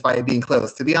what kept the fight being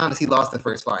close. To be honest, he lost the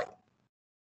first fight.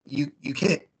 You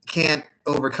can't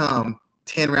overcome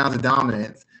 10 rounds of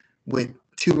dominance with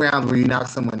 2 rounds where you knock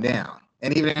someone down.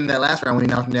 And even in that last round when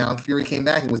he knocked him down, Fury came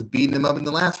back and was beating him up in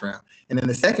the last round. And in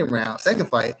the second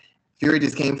fight, Fury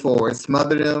just came forward,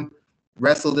 smothered him,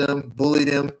 wrestled him, bullied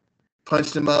him,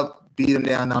 punched him up, beat him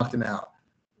down, knocked him out.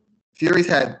 Fury's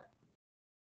had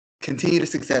continued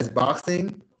success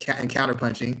boxing and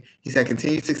counterpunching. He's had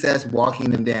continued success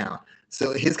walking him down.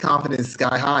 So his confidence is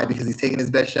sky high because he's taken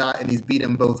his best shot and he's beat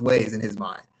him both ways in his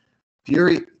mind.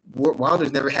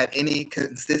 Wilder's never had any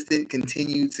consistent,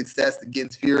 continued success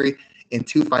against Fury in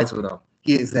 2 fights with him.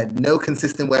 He has had no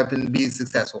consistent weapon to be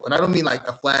successful. And I don't mean like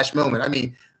a flash moment. I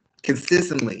mean,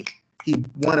 consistently, he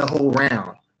won a whole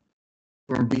round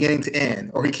from beginning to end,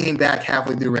 or he came back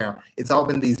halfway through the round. It's all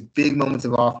been these big moments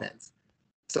of offense.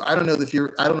 So I don't know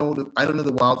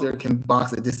that Wilder can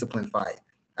box a disciplined fight.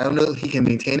 I don't know if he can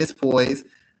maintain his poise.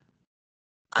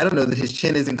 I don't know that his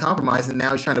chin isn't compromised, and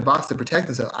now he's trying to box to protect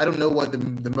himself. I don't know what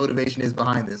the motivation is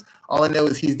behind this. All I know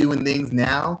is he's doing things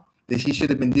now that he should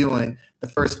have been doing the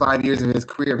first 5 years of his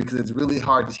career because it's really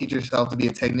hard to teach yourself to be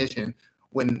a technician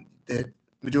when the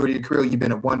majority of your career, you've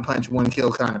been a one-punch,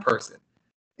 one-kill kind of person.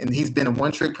 And he's been a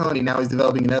one-trick pony. Now he's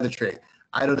developing another trick.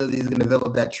 I don't know that he's going to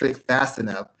develop that trick fast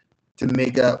enough to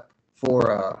make up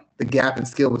for the gap in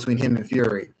skill between him and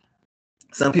Fury.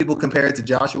 Some people compare it to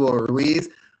Joshua or Ruiz,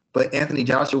 but Anthony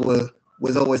Joshua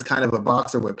was always kind of a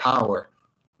boxer with power.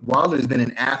 Wilder's been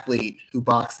an athlete who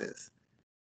boxes.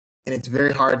 And it's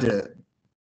very hard to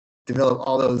develop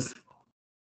all those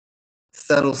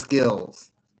subtle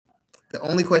skills. The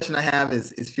only question I have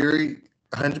is Fury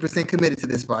 100% committed to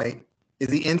this fight?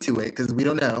 Is he into it? Because we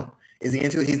don't know. Is he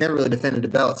into it? He's never really defended the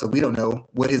belt, so we don't know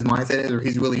what his mindset is or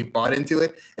he's really bought into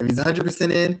it. If he's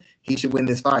 100% in, he should win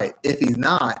this fight. If he's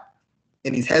not,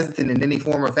 and he's hesitant in any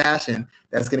form or fashion,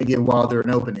 that's going to give Wilder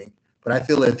an opening. But I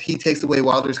feel if he takes away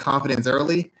Wilder's confidence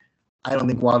early, I don't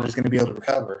think Wilder's going to be able to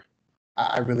recover.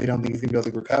 I really don't think he's going to be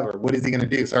able to recover. What is he going to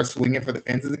do? Start swinging for the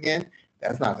fences again?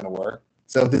 That's not going to work.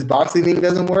 So if this boxing thing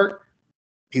doesn't work,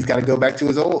 he's got to go back to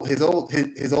his old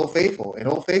faithful, and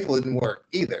Old Faithful didn't work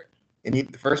either in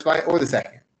the first fight or the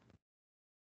second.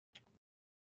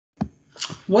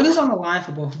 What is on the line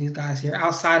for both of these guys here,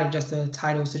 outside of just the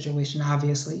title situation,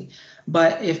 obviously?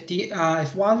 But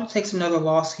if Wilder takes another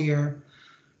loss here,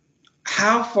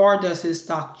 how far does his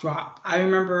stock drop? I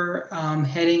remember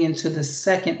heading into the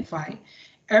second fight,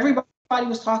 everybody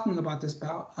was talking about this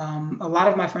bout. A lot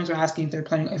of my friends were asking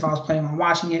if I was planning on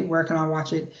watching it, where can I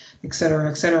watch it, et cetera,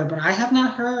 et cetera. But I have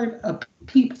not heard a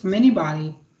peep from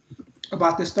anybody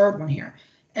about this third one here,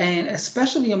 and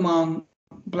especially among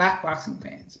Black boxing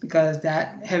fans, because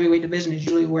that heavyweight division is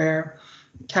usually where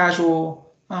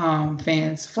casual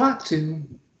fans flock to,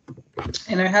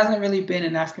 and there hasn't really been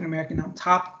an African American on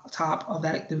top of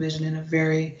that division in a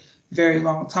very, very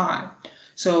long time.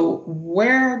 So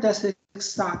where does his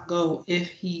stock go if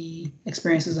he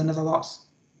experiences another loss?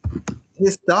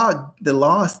 His stock, the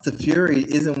loss to Fury,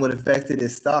 isn't what affected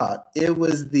his stock. It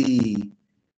was the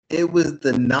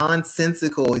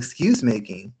nonsensical excuse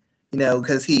making,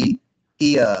 because he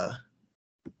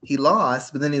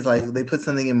lost, but then he's like, they put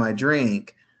something in my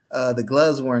drink. The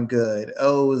gloves weren't good.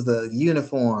 Oh, it was the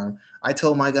uniform. I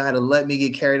told my guy to let me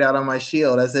get carried out on my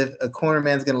shield, as if a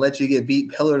cornerman's going to let you get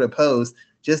beat pillar to post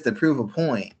just to prove a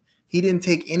point. He didn't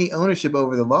take any ownership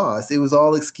over the loss. It was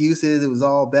all excuses. It was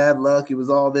all bad luck. It was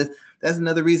all this. That's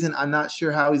another reason I'm not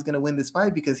sure how he's going to win this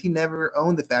fight, because he never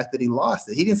owned the fact that he lost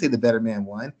it. He didn't say the better man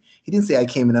won. He didn't say I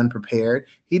came in unprepared.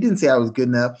 He didn't say I was good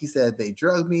enough. He said they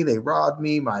drugged me, they robbed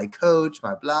me, my coach,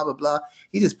 my blah, blah, blah.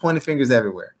 He just pointed fingers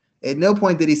everywhere. At no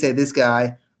point did he say this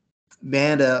guy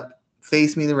manned up,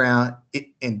 faced me around,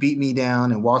 and beat me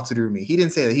down and walked through me. He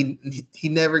didn't say that. He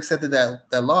never accepted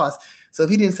that loss. So if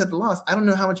he didn't accept the loss, I don't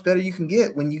know how much better you can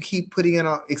get when you keep putting in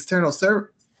external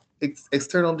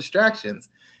distractions.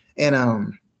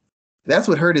 And that's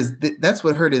what hurt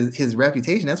his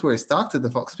reputation. That's where his stock to the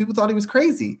folks. People thought he was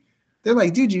crazy. They're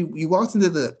like, dude, you walked into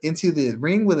the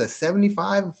ring with a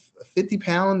 75,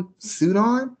 50-pound suit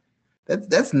on?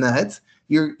 That's nuts.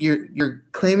 You're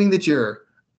claiming that you're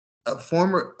a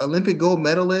former Olympic gold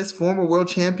medalist, former world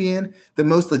champion, the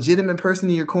most legitimate person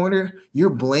in your corner.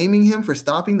 You're blaming him for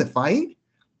stopping the fight?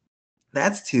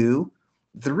 That's 2.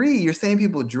 3, you're saying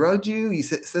people drugged you. You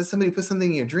said somebody put something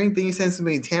in your drink. Then you said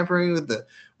somebody tampering with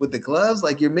the gloves.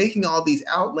 Like, you're making all these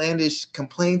outlandish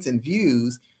complaints and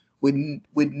views with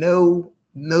no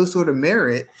sort of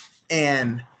merit,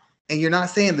 and you're not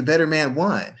saying the better man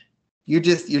won. You're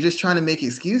just trying to make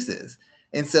excuses.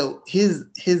 And so his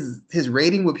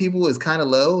rating with people is kind of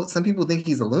low. Some people think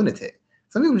he's a lunatic.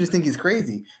 Some people just think he's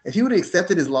crazy. If he would have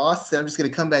accepted his loss, said I'm just going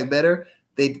to come back better,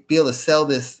 they'd be able to sell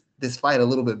this fight a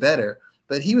little bit better.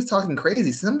 But he was talking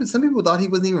crazy. Some people thought he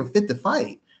wasn't even fit to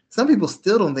fight. Some people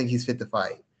still don't think he's fit to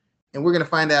fight. And we're going to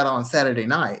find out on Saturday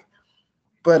night.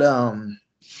 But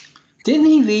didn't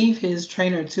he leave his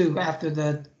trainer too after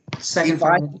the second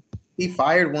fight? He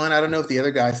fired one. I don't know if the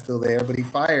other guy's still there, but he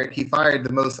fired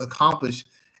the most accomplished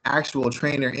actual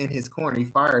trainer in his corner. He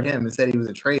fired him and said he was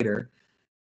a traitor.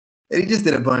 And he just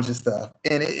did a bunch of stuff.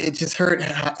 And it just hurt.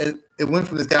 It went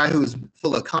from this guy who was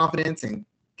full of confidence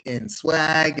and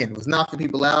swag and was knocking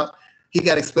people out. He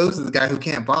got exposed as a guy who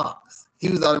can't box. He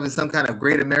was thought of as some kind of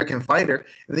great American fighter.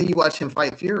 And then you watch him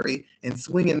fight Fury and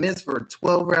swing and miss for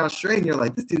 12 rounds straight. And you're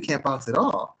like, this dude can't box at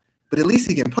all. But at least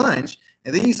he can punch.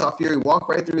 And then you saw Fury walk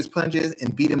right through his punches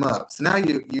and beat him up. So now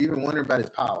you're even wondering about his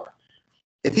power.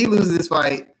 If he loses this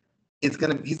fight, he's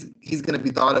gonna be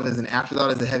thought of as an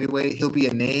afterthought as a heavyweight. He'll be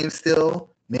a name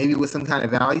still, maybe with some kind of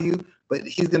value, but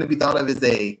he's gonna be thought of as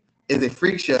a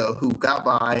freak show who got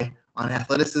by on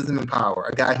athleticism and power,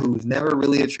 a guy who was never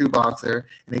really a true boxer,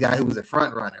 and a guy who was a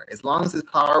front runner. As long as his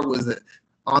power was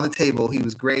on the table, he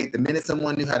was great. The minute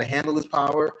someone knew how to handle his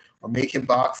power or make him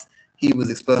box, he was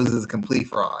exposed as a complete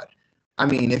fraud. I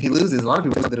mean, if he loses, a lot of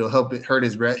people think that it'll hurt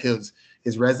his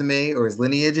resume or his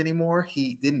lineage anymore.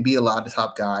 He didn't beat a lot of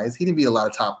top guys. He didn't beat a lot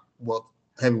of top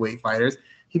heavyweight fighters.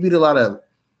 He beat a lot of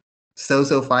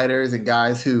so-so fighters and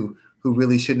guys who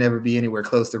really should never be anywhere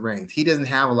close to ranked. He doesn't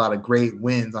have a lot of great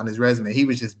wins on his resume. He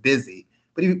was just busy.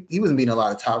 But he wasn't beating a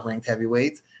lot of top-ranked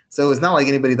heavyweights. So it's not like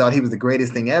anybody thought he was the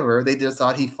greatest thing ever. They just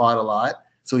thought he fought a lot,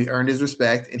 so he earned his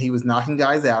respect, and he was knocking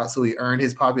guys out, so he earned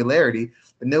his popularity.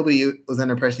 But nobody was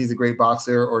under impression he's a great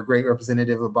boxer or a great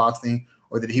representative of boxing,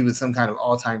 or that he was some kind of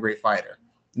all-time great fighter.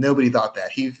 Nobody thought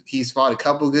that. He's fought a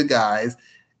couple good guys,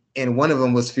 and one of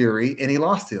them was Fury, and he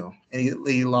lost to him. And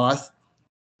he lost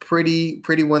pretty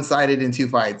one-sided in 2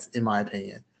 fights, in my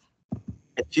opinion.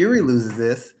 If Fury loses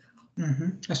this,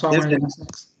 that's why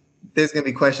there's going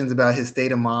to be questions about his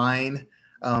state of mind.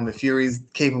 If Fury's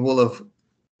capable of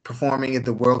performing at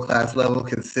the world-class level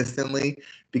consistently,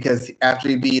 because after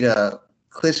he beat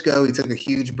Klitschko, he took a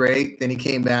huge break. Then he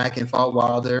came back and fought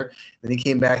Wilder. Then he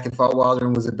came back and fought Wilder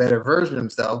and was a better version of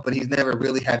himself. But he's never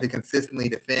really had to consistently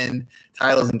defend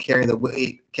titles and carry the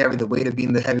weight of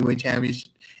being the heavyweight champion,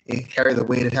 and carry the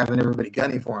weight of having everybody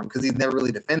gunning for him, because he's never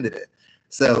really defended it.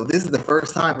 So this is the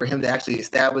first time for him to actually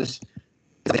establish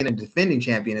being a defending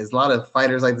champion. As a lot of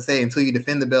fighters like to say, until you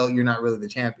defend the belt, you're not really the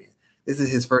champion. This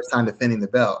is his first time defending the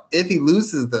belt. If he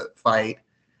loses the fight,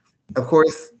 of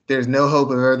course, there's no hope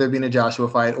of ever there being a Joshua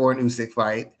fight or an Usyk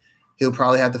fight. He'll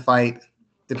probably have to fight,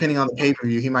 depending on the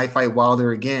pay-per-view, he might fight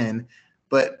Wilder again.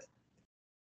 But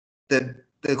the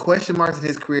question marks in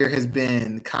his career has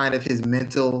been kind of his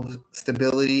mental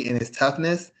stability and his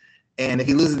toughness. And if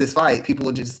he loses this fight, people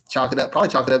will just probably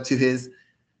chalk it up to his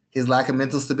lack of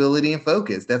mental stability and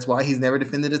focus. That's why he's never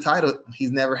defended a title.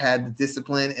 He's never had the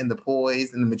discipline and the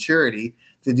poise and the maturity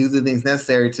to do the things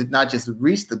necessary to not just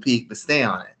reach the peak, but stay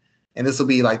on it. And this will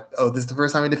be like, oh, this is the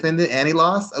first time he defended and he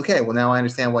lost? Okay, well, now I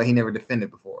understand why he never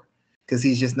defended before, because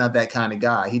he's just not that kind of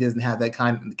guy. He doesn't have that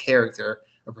kind of character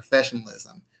or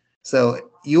professionalism.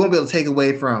 So you won't be able to take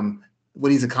away from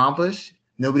what he's accomplished.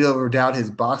 Nobody will ever doubt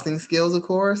his boxing skills, of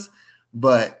course,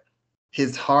 but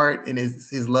his heart and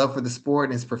his love for the sport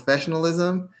and his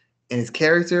professionalism and his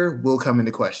character will come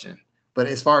into question. But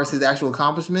as far as his actual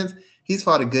accomplishments, he's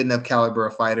fought a good enough caliber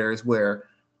of fighters where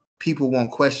people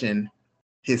won't question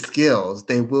his skills.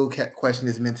 They will question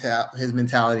his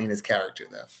mentality and his character,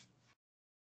 though.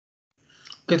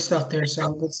 Good stuff there,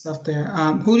 Sal. Good stuff there.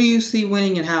 Who do you see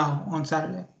winning and how on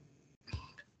Saturday?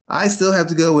 I still have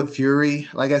to go with Fury.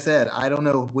 Like I said, I don't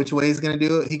know which way he's going to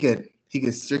do it. He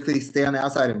could strictly stay on the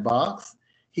outside and box.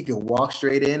 He could walk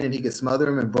straight in and he could smother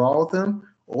him and brawl with him,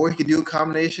 or he could do a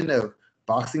combination of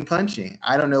boxing, punching.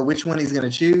 I don't know which one he's going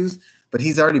to choose, but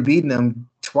he's already beaten him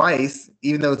twice,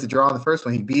 even though it's a draw in the first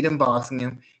one. He beat him boxing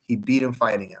him. He beat him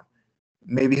fighting him.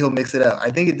 Maybe he'll mix it up.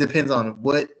 I think it depends on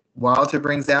what Wilder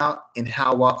brings out and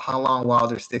how long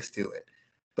Wilder sticks to it.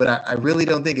 But I really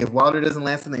don't think, if Wilder doesn't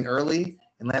land something early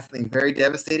and land something very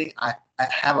devastating, I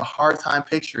have a hard time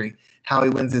picturing how he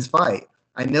wins this fight.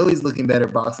 I know he's looking better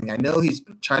at boxing. I know he's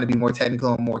trying to be more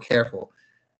technical and more careful.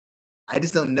 I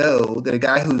just don't know that a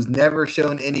guy who's never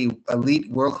shown any elite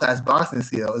world-class boxing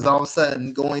skill is all of a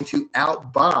sudden going to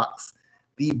outbox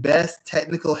the best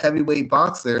technical heavyweight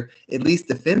boxer, at least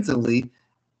defensively,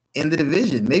 in the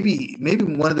division. Maybe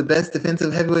one of the best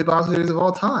defensive heavyweight boxers of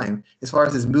all time, as far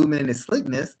as his movement and his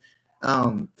slickness.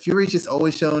 Fury's just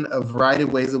always shown a variety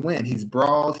of ways to win. He's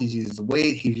brawled, he's used his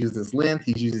weight, he's used his length,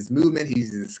 he's used his movement,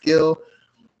 he's used his skill.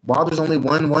 Wilder's only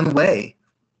won one way.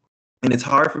 And it's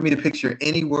hard for me to picture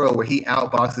any world where he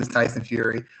outboxes Tyson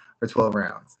Fury for 12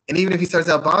 rounds. And even if he starts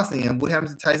outboxing him, what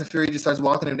happens if Tyson Fury just starts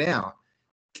walking him down?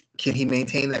 Can he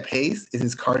maintain that pace? Is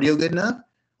his cardio good enough?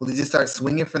 Will he just start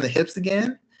swinging from the hips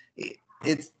again?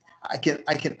 I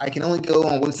can only go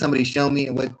on what somebody's shown me,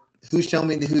 and who's shown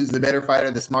me who's the better fighter,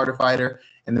 the smarter fighter,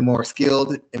 and the more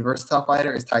skilled and versatile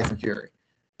fighter is Tyson Fury.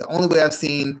 The only way I've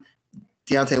seen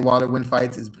Deontay Wilder win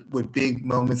fights is with big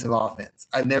moments of offense.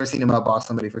 I've never seen him outbox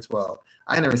somebody for 12.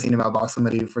 I've never seen him outbox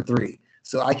somebody for 3.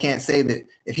 So I can't say that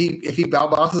if he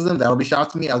outboxes them, that'll be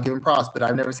shocked to me. I'll give him props, but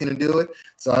I've never seen him do it.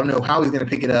 So I don't know how he's going to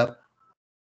pick it up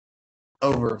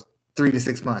over 3 to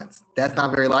 6 months. That's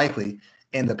not very likely.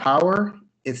 And the power,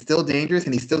 it's still dangerous,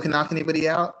 and he still can knock anybody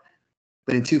out.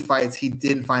 But in 2 fights, he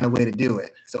didn't find a way to do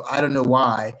it. So I don't know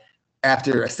why,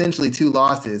 after essentially 2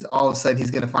 losses, all of a sudden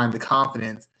he's going to find the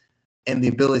confidence and the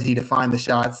ability to find the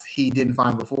shots he didn't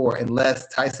find before, unless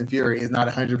Tyson Fury is not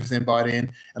 100% bought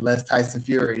in, unless Tyson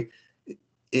Fury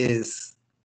is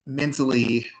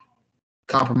mentally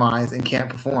compromised and can't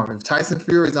perform. If Tyson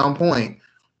Fury is on point,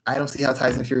 I don't see how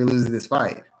Tyson Fury loses this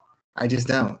fight. I just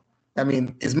don't. I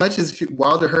mean, as much as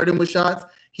Wilder hurt him with shots,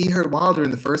 he hurt Wilder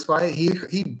in the first fight.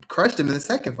 He crushed him in the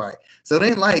second fight. So it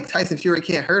ain't like Tyson Fury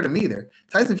can't hurt him either.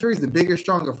 Tyson Fury's the bigger,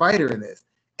 stronger fighter in this.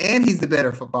 And he's the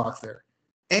better boxer.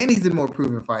 And he's the more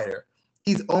proven fighter.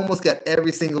 He's almost got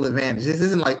every single advantage. This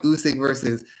isn't like Usyk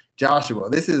versus Joshua.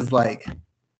 This is like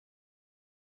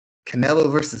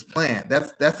Canelo versus Plant.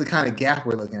 That's the kind of gap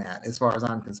we're looking at as far as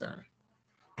I'm concerned.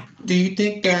 Do you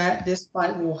think that this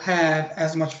fight will have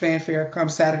as much fanfare come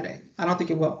Saturday? I don't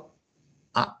think it will.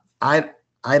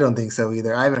 I don't think so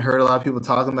either. I haven't heard a lot of people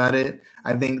talking about it.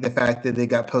 I think the fact that they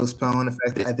got postponed,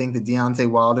 I think the Deontay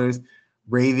Wilder's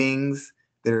ravings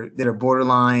that are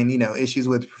borderline, issues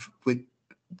with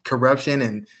corruption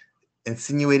and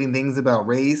insinuating things about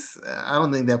race, I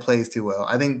don't think that plays too well.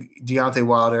 I think Deontay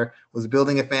Wilder was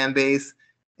building a fan base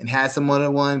and had somewhat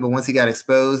of one, but once he got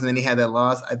exposed and then he had that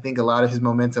loss, I think a lot of his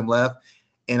momentum left.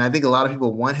 And I think a lot of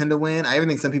people want him to win. I even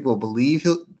think some people believe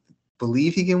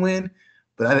he can win,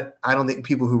 but I don't think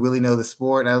people who really know the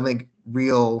sport, I don't think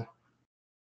real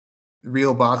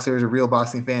boxers or real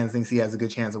boxing fans thinks he has a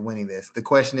good chance of winning this. The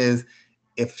question is,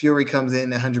 if Fury comes in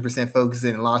 100% focused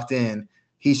and locked in,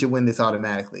 he should win this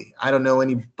automatically. I don't know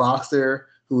any boxer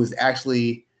who is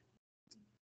actually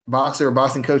boxer or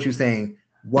boxing coach who's saying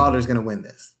Wilder's going to win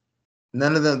this.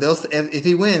 None of them. If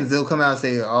he wins, they'll come out and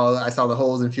say, "Oh, I saw the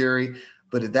holes in Fury."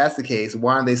 But if that's the case,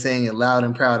 why aren't they saying it loud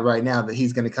and proud right now that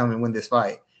he's going to come and win this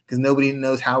fight? Because nobody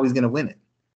knows how he's going to win it.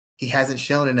 He hasn't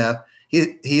shown enough.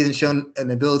 He hasn't shown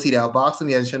an ability to outbox him.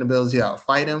 He hasn't shown an ability to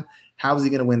outfight him. How is he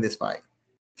going to win this fight?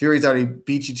 Fury's already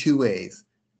beat you 2 ways.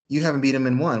 You haven't beat him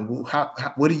in 1.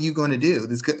 What are you going to do?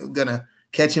 That's going to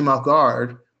catch him off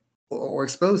guard or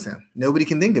expose him? Nobody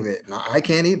can think of it. I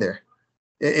can't either.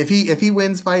 If he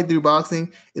wins fight through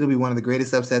boxing, it'll be one of the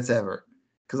greatest upsets ever.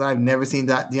 Because I've never seen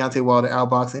Deontay Wilder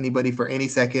outbox anybody for any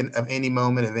second of any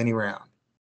moment of any round.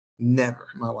 Never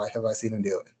in my life have I seen him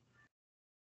do it.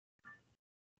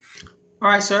 All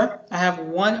right, sir. I have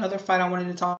one other fight I wanted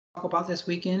to talk about this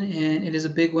weekend, and it is a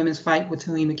big women's fight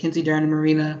between Mackenzie Dern and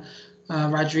Marina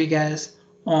Rodriguez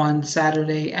on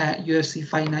Saturday at UFC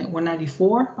Fight Night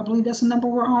 194. I believe that's the number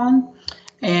we're on.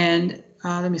 And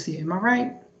let me see. Am I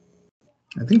right?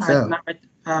 I think so.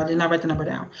 I did not write the number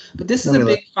down. But this is a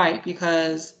big fight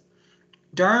because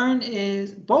Dern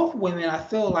is, both women I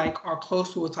feel like are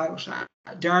close to a title shot.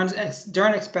 Dern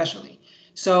especially.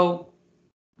 So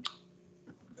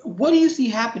what do you see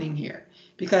happening here?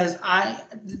 Because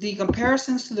the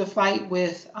comparisons to the fight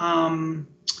with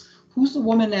who's the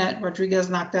woman that Rodriguez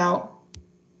knocked out?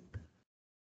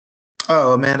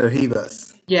 Oh, Amanda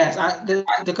Ribas. Yes,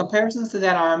 the comparisons to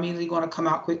that are immediately going to come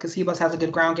out quick because Ribas has a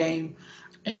good ground game,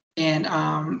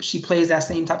 and she plays that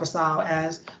same type of style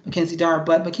as Mackenzie Dern.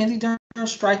 But Mackenzie Dern's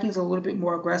striking is a little bit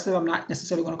more aggressive. I'm not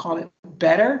necessarily going to call it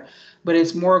better, but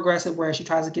it's more aggressive where she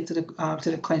tries to get to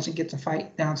the clinch and get the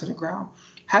fight down to the ground.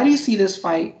 How do you see this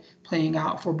fight playing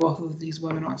out for both of these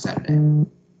women on Saturday?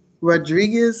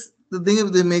 Rodriguez, the thing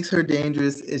that makes her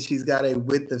dangerous is she's got a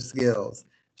width of skills.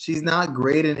 She's not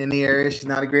great in any area. She's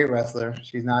not a great wrestler.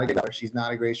 She's not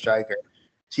a great striker.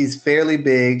 She's fairly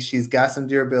big. She's got some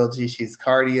durability. She's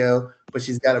cardio, but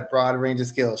she's got a broad range of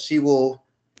skills. She will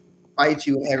fight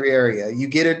you in every area. You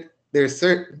get it.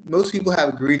 Most people have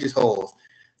egregious holes.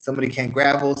 Somebody can't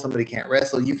grapple. Somebody can't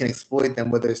wrestle. You can exploit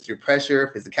them, whether it's through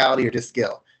pressure, physicality, or just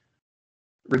skill.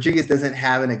 Rodriguez doesn't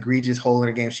have an egregious hole in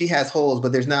her game. She has holes,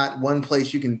 but there's not one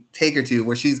place you can take her to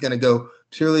where she's going to go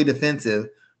purely defensive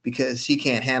because she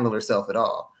can't handle herself at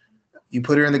all. You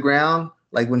put her in the ground,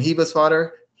 like when Ribas fought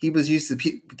her, he was used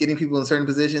to getting people in certain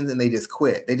positions and they just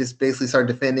quit. They just basically start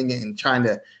defending and trying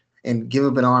to give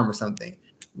up an arm or something.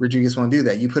 Rodriguez won't do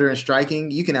that. You put her in striking,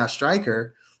 you can outstrike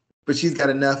her, but she's got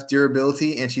enough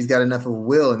durability and she's got enough of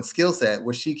will and skill set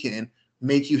where she can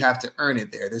make you have to earn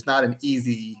it there. There's not an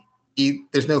easy,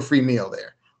 there's no free meal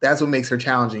there. That's what makes her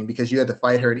challenging because you have to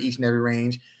fight her at each and every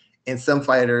range. And some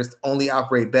fighters only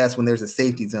operate best when there's a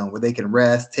safety zone where they can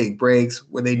rest, take breaks,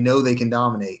 where they know they can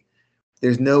dominate.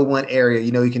 There's no one area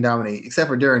you can dominate, except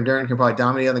for Dern. Dern can probably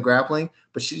dominate on the grappling,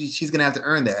 but she's going to have to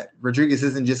earn that. Rodriguez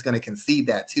isn't just going to concede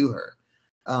that to her.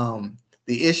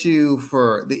 The issue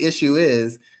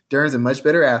is Dern's a much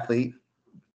better athlete.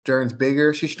 Dern's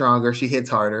bigger, she's stronger, she hits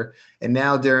harder, and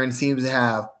now Dern seems to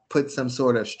have put some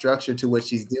sort of structure to what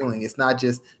she's doing. It's not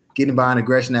just getting by on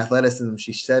aggression, athleticism.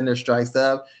 She's setting her strikes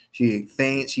up. She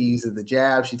feints. She uses the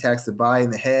jab. She attacks the body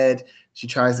and the head. She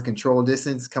tries to control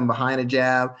distance, come behind a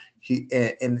jab.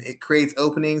 And it creates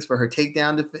openings for her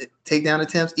takedown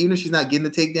attempts. Even if she's not getting the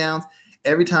takedowns,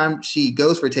 every time she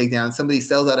goes for a takedown, somebody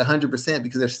sells out 100%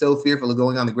 because they're so fearful of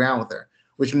going on the ground with her,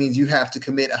 which means you have to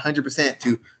commit 100%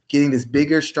 to getting this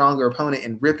bigger, stronger opponent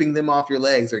and ripping them off your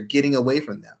legs or getting away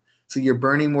from them. So you're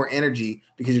burning more energy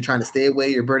because you're trying to stay away.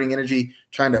 You're burning energy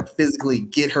trying to physically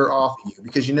get her off of you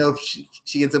because if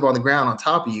she ends up on the ground on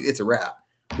top of you, it's a wrap.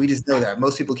 We just know that.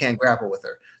 Most people can't grapple with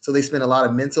her. So they spend a lot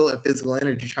of mental and physical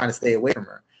energy trying to stay away from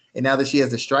her. And now that she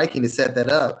has the striking to set that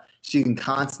up, she can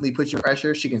constantly put you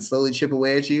pressure. She can slowly chip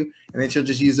away at you. And then she'll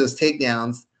just use those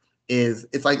takedowns.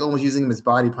 It's like almost using them as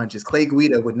body punches. Clay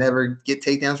Guida would never get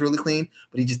takedowns really clean,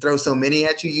 but he just throws so many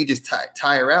at you, you just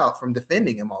tire out from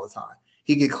defending him all the time.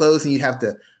 He'd get close and you'd have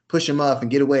to push him off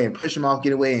and get away and push him off,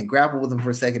 get away and grapple with him for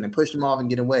a second and push him off and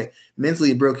get away.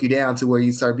 Mentally, it broke you down to where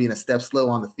you start being a step slow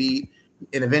on the feet.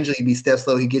 And eventually he'd be step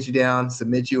slow. He'd get you down,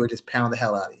 submit you, or just pound the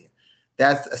hell out of you.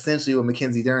 That's essentially what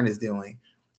Mackenzie Dern is doing.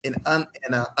 And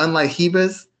unlike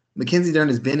Ribas, Mackenzie Dern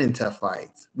has been in tough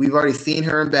fights. We've already seen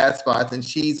her in bad spots, and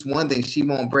she's one thing, she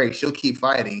won't break. She'll keep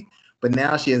fighting. but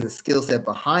now she has a skill set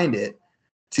behind it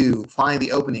to find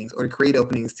the openings or to create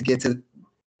openings to get to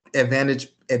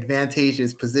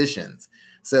advantageous positions.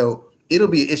 So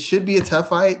it should be a tough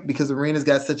fight because Marina's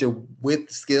got such a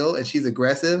width skill and she's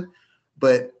aggressive,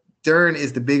 but Dern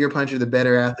is the bigger puncher, the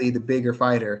better athlete, the bigger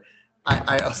fighter.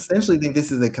 I essentially think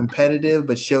this is a competitive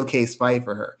but showcase fight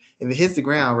for her. If it hits the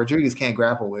ground, Rodriguez can't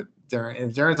grapple with Dern.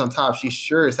 And if Dern's on top, she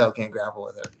sure as hell can't grapple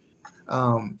with her.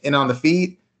 And on the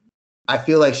feet, I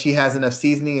feel like she has enough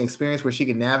seasoning experience where she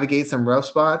can navigate some rough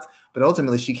spots, but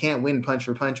ultimately she can't win punch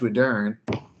for punch with Dern.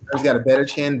 Dern's got a better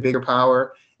chin, bigger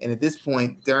power, and at this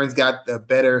point, Dern's got the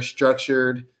better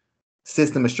structured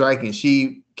system of striking.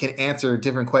 She can answer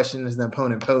different questions the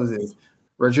opponent poses.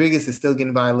 Rodriguez is still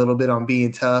getting by a little bit on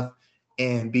being tough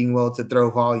and being well to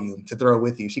throw volume, to throw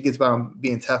with you. She gets by on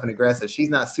being tough and aggressive. She's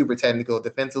not super technical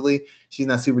defensively. She's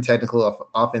not super technical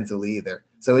offensively either.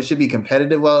 So it should be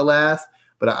competitive while it lasts,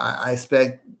 but I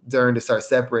expect Dern to start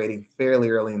separating fairly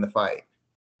early in the fight.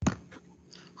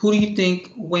 Who do you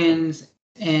think wins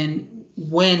and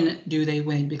when do they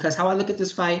win? Because how I look at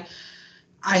this fight,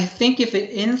 I think if it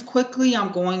ends quickly,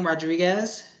 I'm going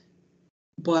Rodriguez.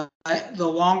 But the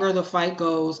longer the fight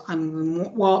goes,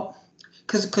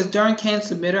 because Dern can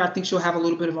submit her, I think she'll have a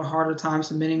little bit of a harder time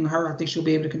submitting her. I think she'll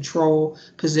be able to control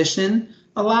position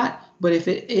a lot. But if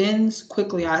it ends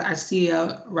quickly, I see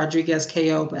a Rodriguez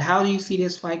KO. But how do you see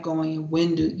this fight going, and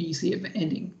when do you see it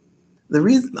ending? The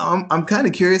reason I'm kind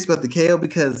of curious about the KO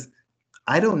because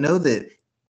I don't know that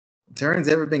Dern's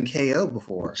ever been KO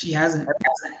before. She hasn't.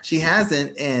 She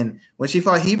hasn't. And when she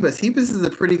fought Hebus is a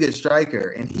pretty good striker,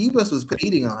 and Hebus was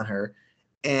beating on her.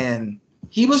 And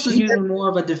Hebus was using more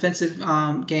of a defensive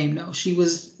game, though.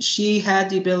 She had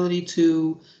the ability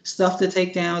to stuff the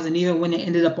takedowns, and even when it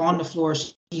ended up on the floor,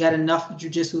 she had enough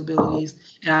jiu-jitsu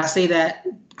abilities. And I say that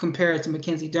compared to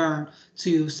Mackenzie Dern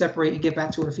to separate and get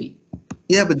back to her feet.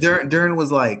 Yeah, but Dern was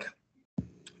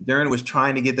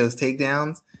trying to get those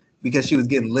takedowns because she was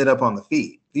getting lit up on the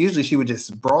feet. Usually she would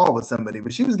just brawl with somebody,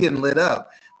 but she was getting lit up.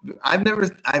 I've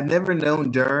never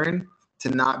known Dern to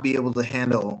not be able to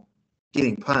handle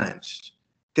getting punched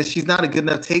because she's not a good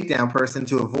enough takedown person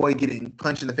to avoid getting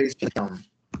punched in the face.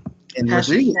 And has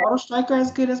she fought a striker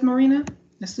as good as Marina?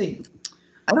 Let's see.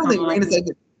 I don't think Marina's that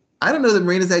good. I don't know that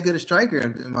Marina's that good a striker,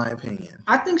 in my opinion.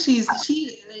 I think she's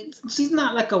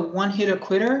not like a one-hitter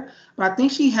quitter, but I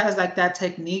think she has like that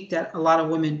technique that a lot of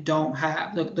women don't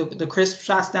have. The crisp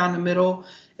shots down the middle,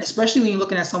 especially when you're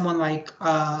looking at someone like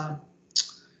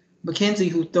Mackenzie,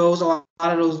 who throws a lot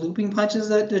of those looping punches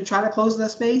to try to close that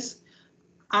space.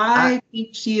 I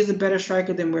think she is a better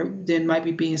striker than might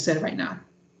be being said right now.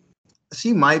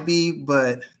 She might be,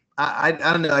 but I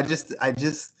don't know. I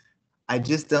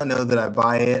just don't know that I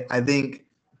buy it. I think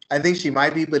she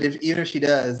might be, but even if she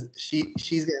does, she's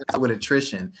getting out with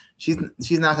attrition. She's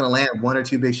not going to land one or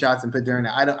two big shots and put Dern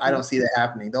out. I don't see that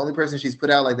happening. The only person she's put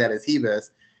out like that is Hebus,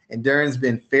 and Dern's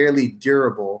been fairly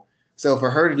durable. So for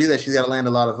her to do that, she's got to land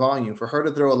a lot of volume. For her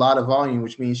to throw a lot of volume,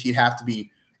 which means she'd have to be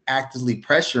actively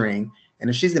pressuring. And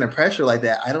if she's going to pressure like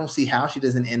that, I don't see how she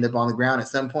doesn't end up on the ground at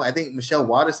some point. I think Michelle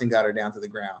Waterson got her down to the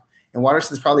ground. And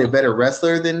Waterson's probably a better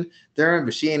wrestler than Dern,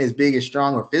 but she ain't as big, as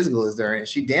strong, or physical as Dern. And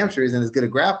she damn sure isn't as good a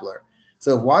grappler.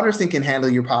 So if Waterson can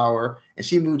handle your power, and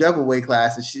she moved up a weight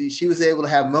class, and she was able to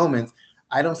have moments,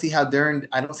 I don't see how Dern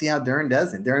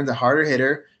doesn't. Dern's a harder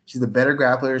hitter. She's a better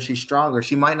grappler. She's stronger.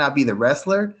 She might not be the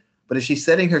wrestler, but if she's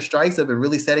setting her strikes up and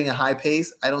really setting a high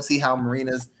pace, I don't see how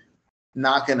Marina's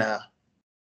not going to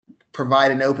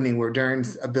provide an opening where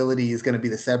Dern's ability is going to be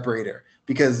the separator.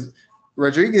 Because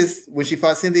Rodriguez, when she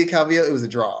fought Cynthia Calvillo, it was a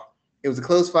draw. It was a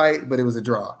close fight, but it was a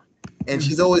draw. And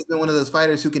she's always been one of those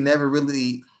fighters who can never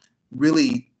really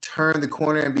turn the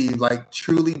corner and be like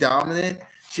truly dominant.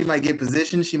 She might get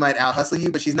positioned, she might out hustle you,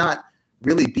 but she's not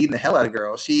really beating the hell out of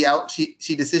girls. She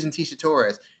decisioned Tecia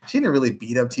Torres. She didn't really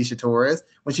beat up Tecia Torres.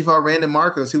 When she fought Randa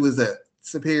Marcos, who was a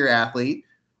superior athlete,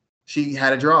 she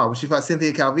had a draw. When she fought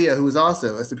Cynthia Calvillo, who was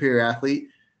also a superior athlete,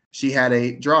 she had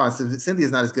a draw. So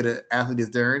Cynthia's not as good an athlete as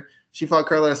Dern. She fought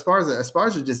Carla Esparza.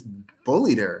 Esparza just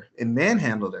bullied her and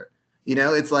manhandled her. You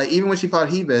know, it's like even when she fought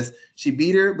Hebus, she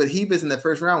beat her, but Hebus in the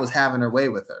first round was having her way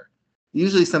with her.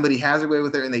 Usually somebody has her way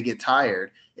with her and they get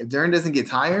tired. If Dern doesn't get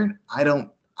tired, I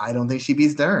don't think she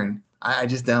beats Dern. I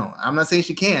just don't. I'm not saying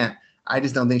she can't. I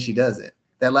just don't think she does it.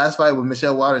 That last fight with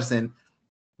Michelle Waterson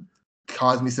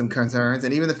caused me some concerns.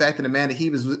 And even the fact that Amanda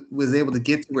Hebus was able to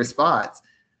get to her spots,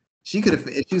 she could have,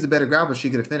 if she was a better grappler, she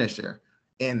could have finished her.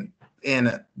 And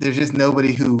there's just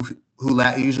nobody who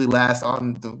usually lasts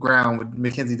on the ground with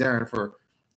Mackenzie Dern for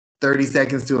 30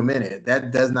 seconds to a minute.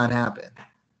 That does not happen.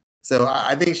 So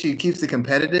I think she keeps it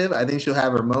competitive. I think she'll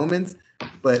have her moments,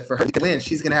 but for her to win,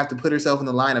 she's going to have to put herself in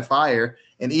the line of fire.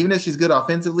 And even if she's good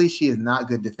offensively, she is not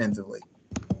good defensively.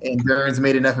 And Dern's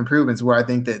made enough improvements where I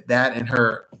think that and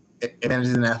her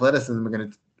advantages in athleticism are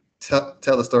going to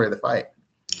tell the story of the fight.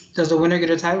 Does the winner get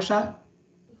a title shot?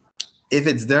 If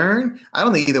it's Dern, I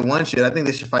don't think either one should. I think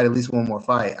they should fight at least one more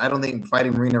fight. I don't think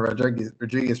fighting Marina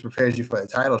Rodriguez prepares you for a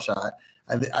title shot.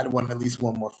 I'd want at least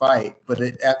one more fight. But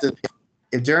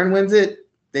if Dern wins it,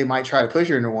 they might try to push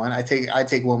her into one. I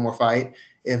take one more fight.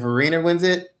 If Marina wins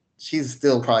it, she's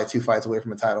still probably 2 fights away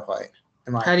from a title fight.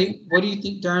 What do you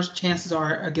think Dern's chances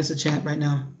are against a champ right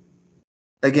now?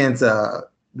 Against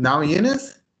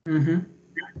Namajunas? Mm-hmm.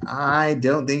 I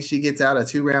don't think she gets out of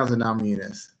 2 rounds of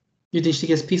Namajunas. You think she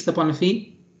gets pieced up on the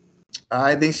feet?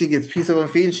 I think she gets pieced up on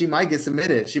the feet, and she might get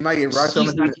submitted. She might get rocked on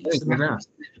the feet.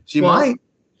 She might.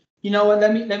 You know what?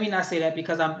 Let me not say that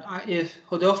because if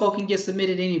Rodolfo can get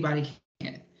submitted, anybody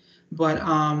can. But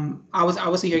I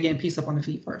would see her getting pieced up on the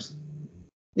feet first.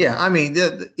 Yeah, I mean,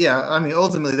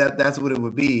 ultimately that's what it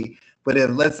would be. But if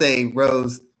let's say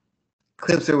Rose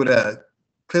clips her with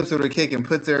a kick and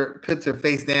puts her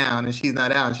face down and she's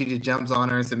not out and she just jumps on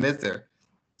her and submits her,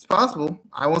 it's possible.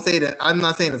 I won't say that. I'm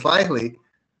not saying it's likely,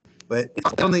 but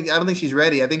I don't think she's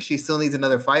ready. I think she still needs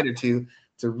another fight or two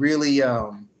to really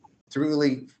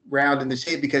round into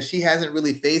shape because she hasn't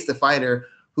really faced a fighter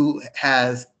who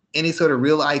has any sort of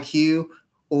real IQ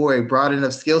or a broad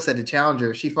enough skill set to challenge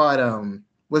her. She fought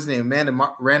what's her name,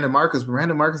 Randa Marcos, but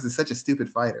Randa Marcos is such a stupid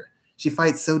fighter. She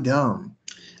fights so dumb.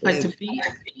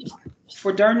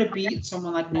 For Dern to beat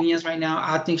someone like Nunez right now,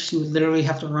 I think she would literally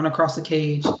have to run across the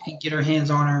cage and get her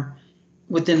hands on her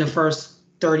within the first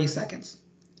 30 seconds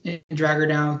and drag her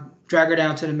down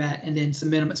to the mat and then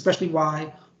submit them, especially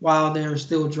while they're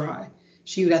still dry.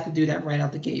 She would have to do that right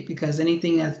out the gate because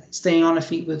anything that's staying on the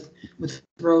feet with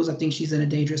Rose, I think she's in a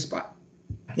dangerous spot.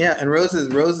 Yeah, and Rose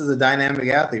is a dynamic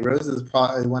athlete. Rose is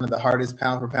probably one of the hardest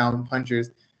pound-for-pound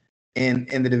punchers in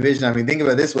the division. I mean, think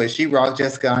about it this way. She rocked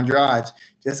Jessica Andrade.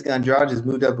 Jessica Andrade has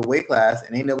moved up a weight class,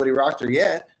 and ain't nobody rocked her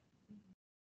yet.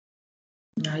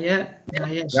 Not yet.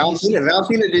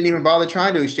 Valentina didn't even bother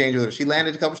trying to exchange with her. She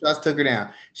landed a couple shots, took her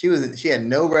down. She had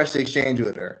no rush to exchange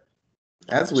with her.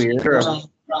 That's weird.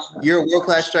 You're a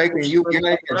world-class striker, and you're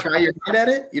not even going to try your hand at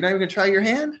it? You're not even going to try your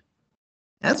hand?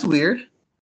 That's weird.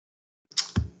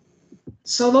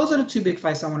 So those are the 2 big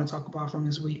fights I want to talk about from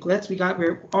this week. We're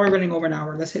already running over an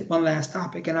hour. Let's hit one last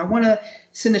topic. And I want to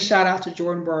send a shout out to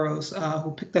Jordan Burroughs,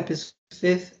 who picked up his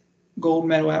 5th gold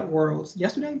medal at Worlds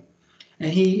yesterday.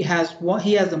 And he has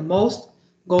the most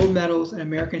gold medals in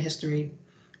American history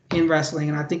in wrestling.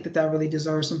 And I think that really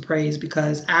deserves some praise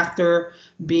because after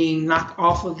being knocked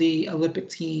off of the Olympic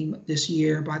team this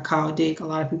year by Kyle Dake, a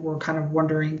lot of people were kind of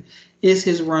wondering, is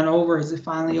his run over? Is it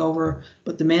finally over?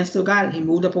 But the man still got it. He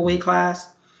moved up a weight class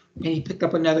and he picked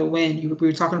up another win. We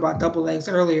were talking about double legs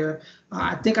earlier.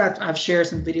 I think I've shared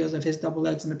some videos of his double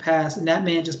legs in the past, and that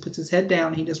man just puts his head down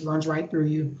and he just runs right through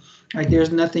you. Like there's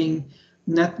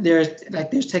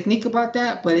there's technique about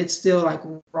that, but it's still like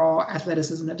raw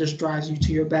athleticism that just drives you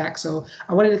to your back. So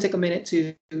I wanted to take a minute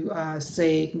to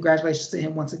say congratulations to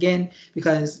him once again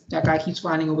because that guy keeps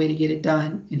finding a way to get it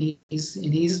done, and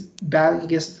he's battling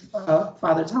against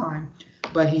father time,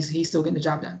 but he's still getting the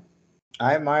job done.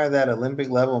 I admire that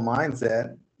Olympic level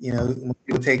mindset. You know, when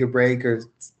people take a break or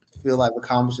feel like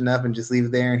accomplished enough and just leave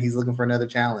it there, and he's looking for another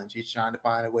challenge. He's trying to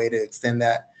find a way to extend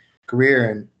that career,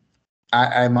 and I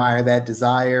admire that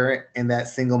desire and that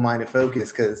single-minded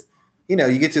focus because, you know,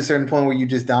 you get to a certain point where you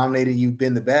just dominated, you've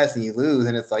been the best, and you lose,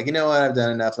 and it's like, you know what, I've done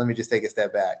enough. Let me just take a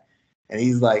step back. And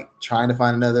he's like trying to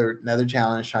find another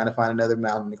challenge, trying to find another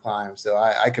mountain to climb. So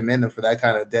I commend him for that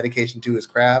kind of dedication to his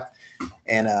craft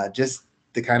and just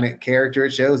the kind of character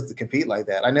it shows to compete like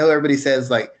that. I know everybody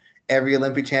says like every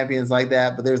Olympic champion is like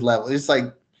that, but there's levels. It's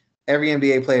like every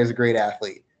NBA player is a great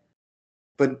athlete.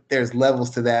 But there's levels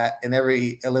to that, and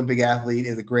every Olympic athlete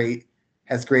has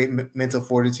great mental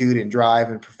fortitude and drive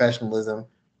and professionalism.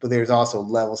 But there's also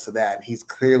levels to that. And he's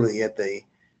clearly at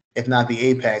if not the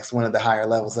apex, one of the higher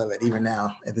levels of it, even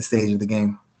now at this stage of the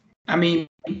game. I mean,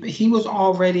 he was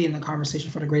already in the conversation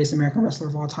for the greatest American wrestler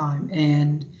of all time,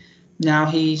 and now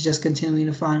he's just continuing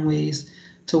to find ways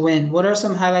to win. What are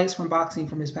some highlights from boxing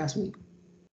from this past week?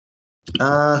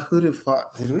 Who did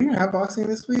fought? Did we even have boxing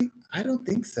this week? I don't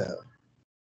think so.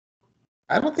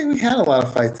 I don't think we had a lot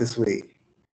of fights this week.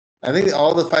 I think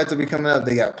all the fights will be coming up.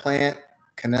 They got Plant,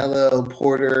 Canelo,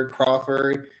 Porter,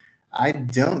 Crawford. I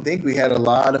don't think we had a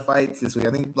lot of fights this week.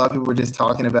 I think a lot of people were just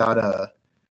talking about the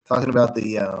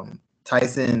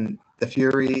Tyson, the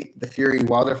Fury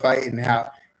Wilder fight and how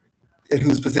and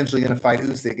who's potentially going to fight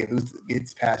Usyk if Usyk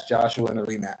gets past Joshua in a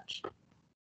rematch.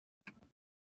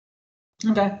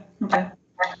 Okay.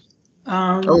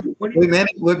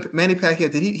 Manny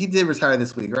Pacquiao he did retire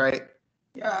this week, right?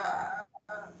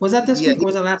 Was that this week or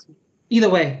was that last week? Either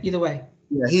way.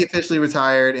 Yeah, he officially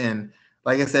retired, and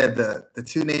like I said, the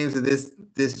two names of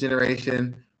this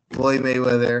generation, Floyd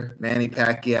Mayweather, Manny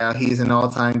Pacquiao. He's an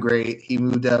all-time great. He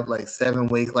moved up like 7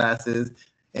 weight classes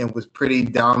and was pretty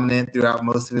dominant throughout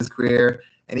most of his career.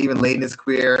 And even late in his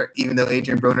career, even though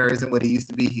Adrian Broner isn't what he used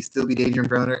to be, he still beat Adrian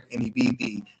Broner, and he beat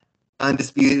the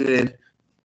undisputed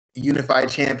unified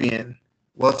champion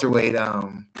welterweight. I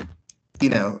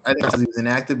think he was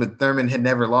inactive, but Thurman had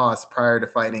never lost prior to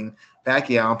fighting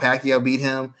Pacquiao. Pacquiao beat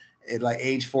him at like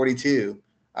age 42.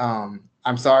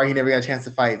 I'm sorry he never got a chance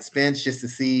to fight Spence just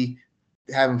to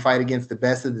have him fight against the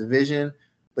best of the division.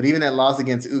 But even that loss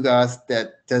against Ugas,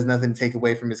 that does nothing to take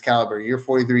away from his caliber. You're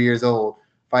 43 years old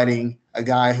fighting a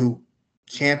guy who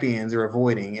champions are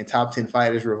avoiding and top 10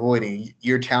 fighters are avoiding.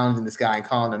 You're challenging this guy and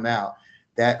calling him out.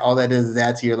 All that does is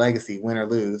add to your legacy, win or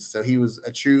lose. So he was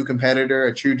a true competitor,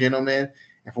 a true gentleman.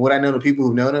 And from what I know, the people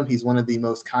who've known him, he's one of the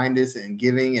most kindest and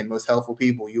giving and most helpful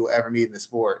people you will ever meet in the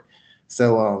sport.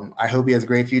 So I hope he has a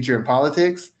great future in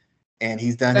politics, and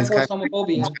he's done his country.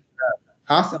 Homophobia.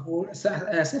 Huh?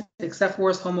 Except for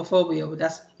his homophobia, but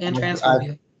that's and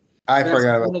transphobia. I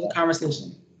forgot about the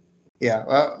conversation. Yeah,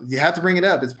 well, you have to bring it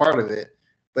up. It's part of it.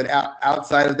 But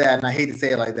outside of that, and I hate to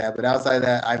say it like that, but outside of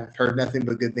that, I've heard nothing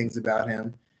but good things about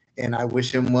him. And I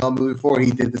wish him well moving forward.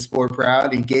 He did the sport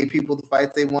proud. He gave people the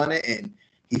fights they wanted, and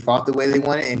he fought the way they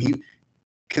wanted. And he,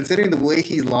 considering the way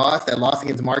he lost, that loss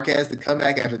against Marquez, to come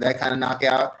back after that kind of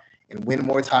knockout and win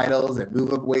more titles and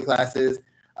move up weight classes,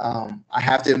 I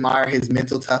have to admire his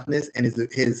mental toughness and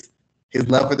his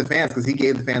love for the fans, because he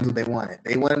gave the fans what they wanted.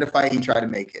 They wanted to fight. He tried to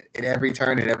make it at every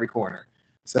turn, at every corner.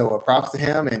 So props to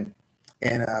him, and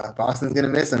Boston's going to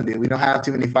miss him, dude. We don't have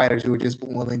too many fighters who are just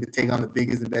willing to take on the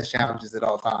biggest and best challenges at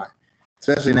all time,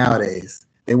 especially nowadays.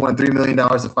 They won $3 million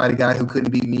to fight a guy who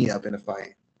couldn't beat me up in a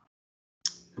fight.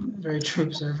 Very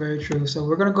true, sir. Very true. So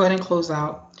we're going to go ahead and close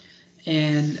out.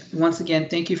 And once again,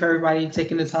 thank you for everybody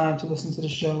taking the time to listen to the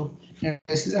show.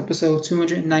 This is episode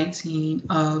 219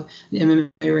 of the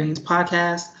MMA Reigns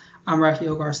podcast. I'm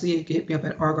Rafael Garcia. You can hit me up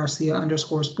at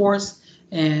rgarcia_sports.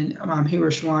 And I'm here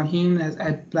with Shawan Hume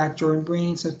at Black Jordan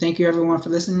Green. So thank you, everyone, for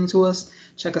listening to us.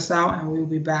 Check us out, and we will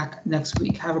be back next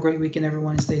week. Have a great weekend,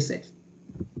 everyone, and stay safe.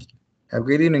 Have a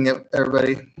great evening,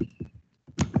 everybody.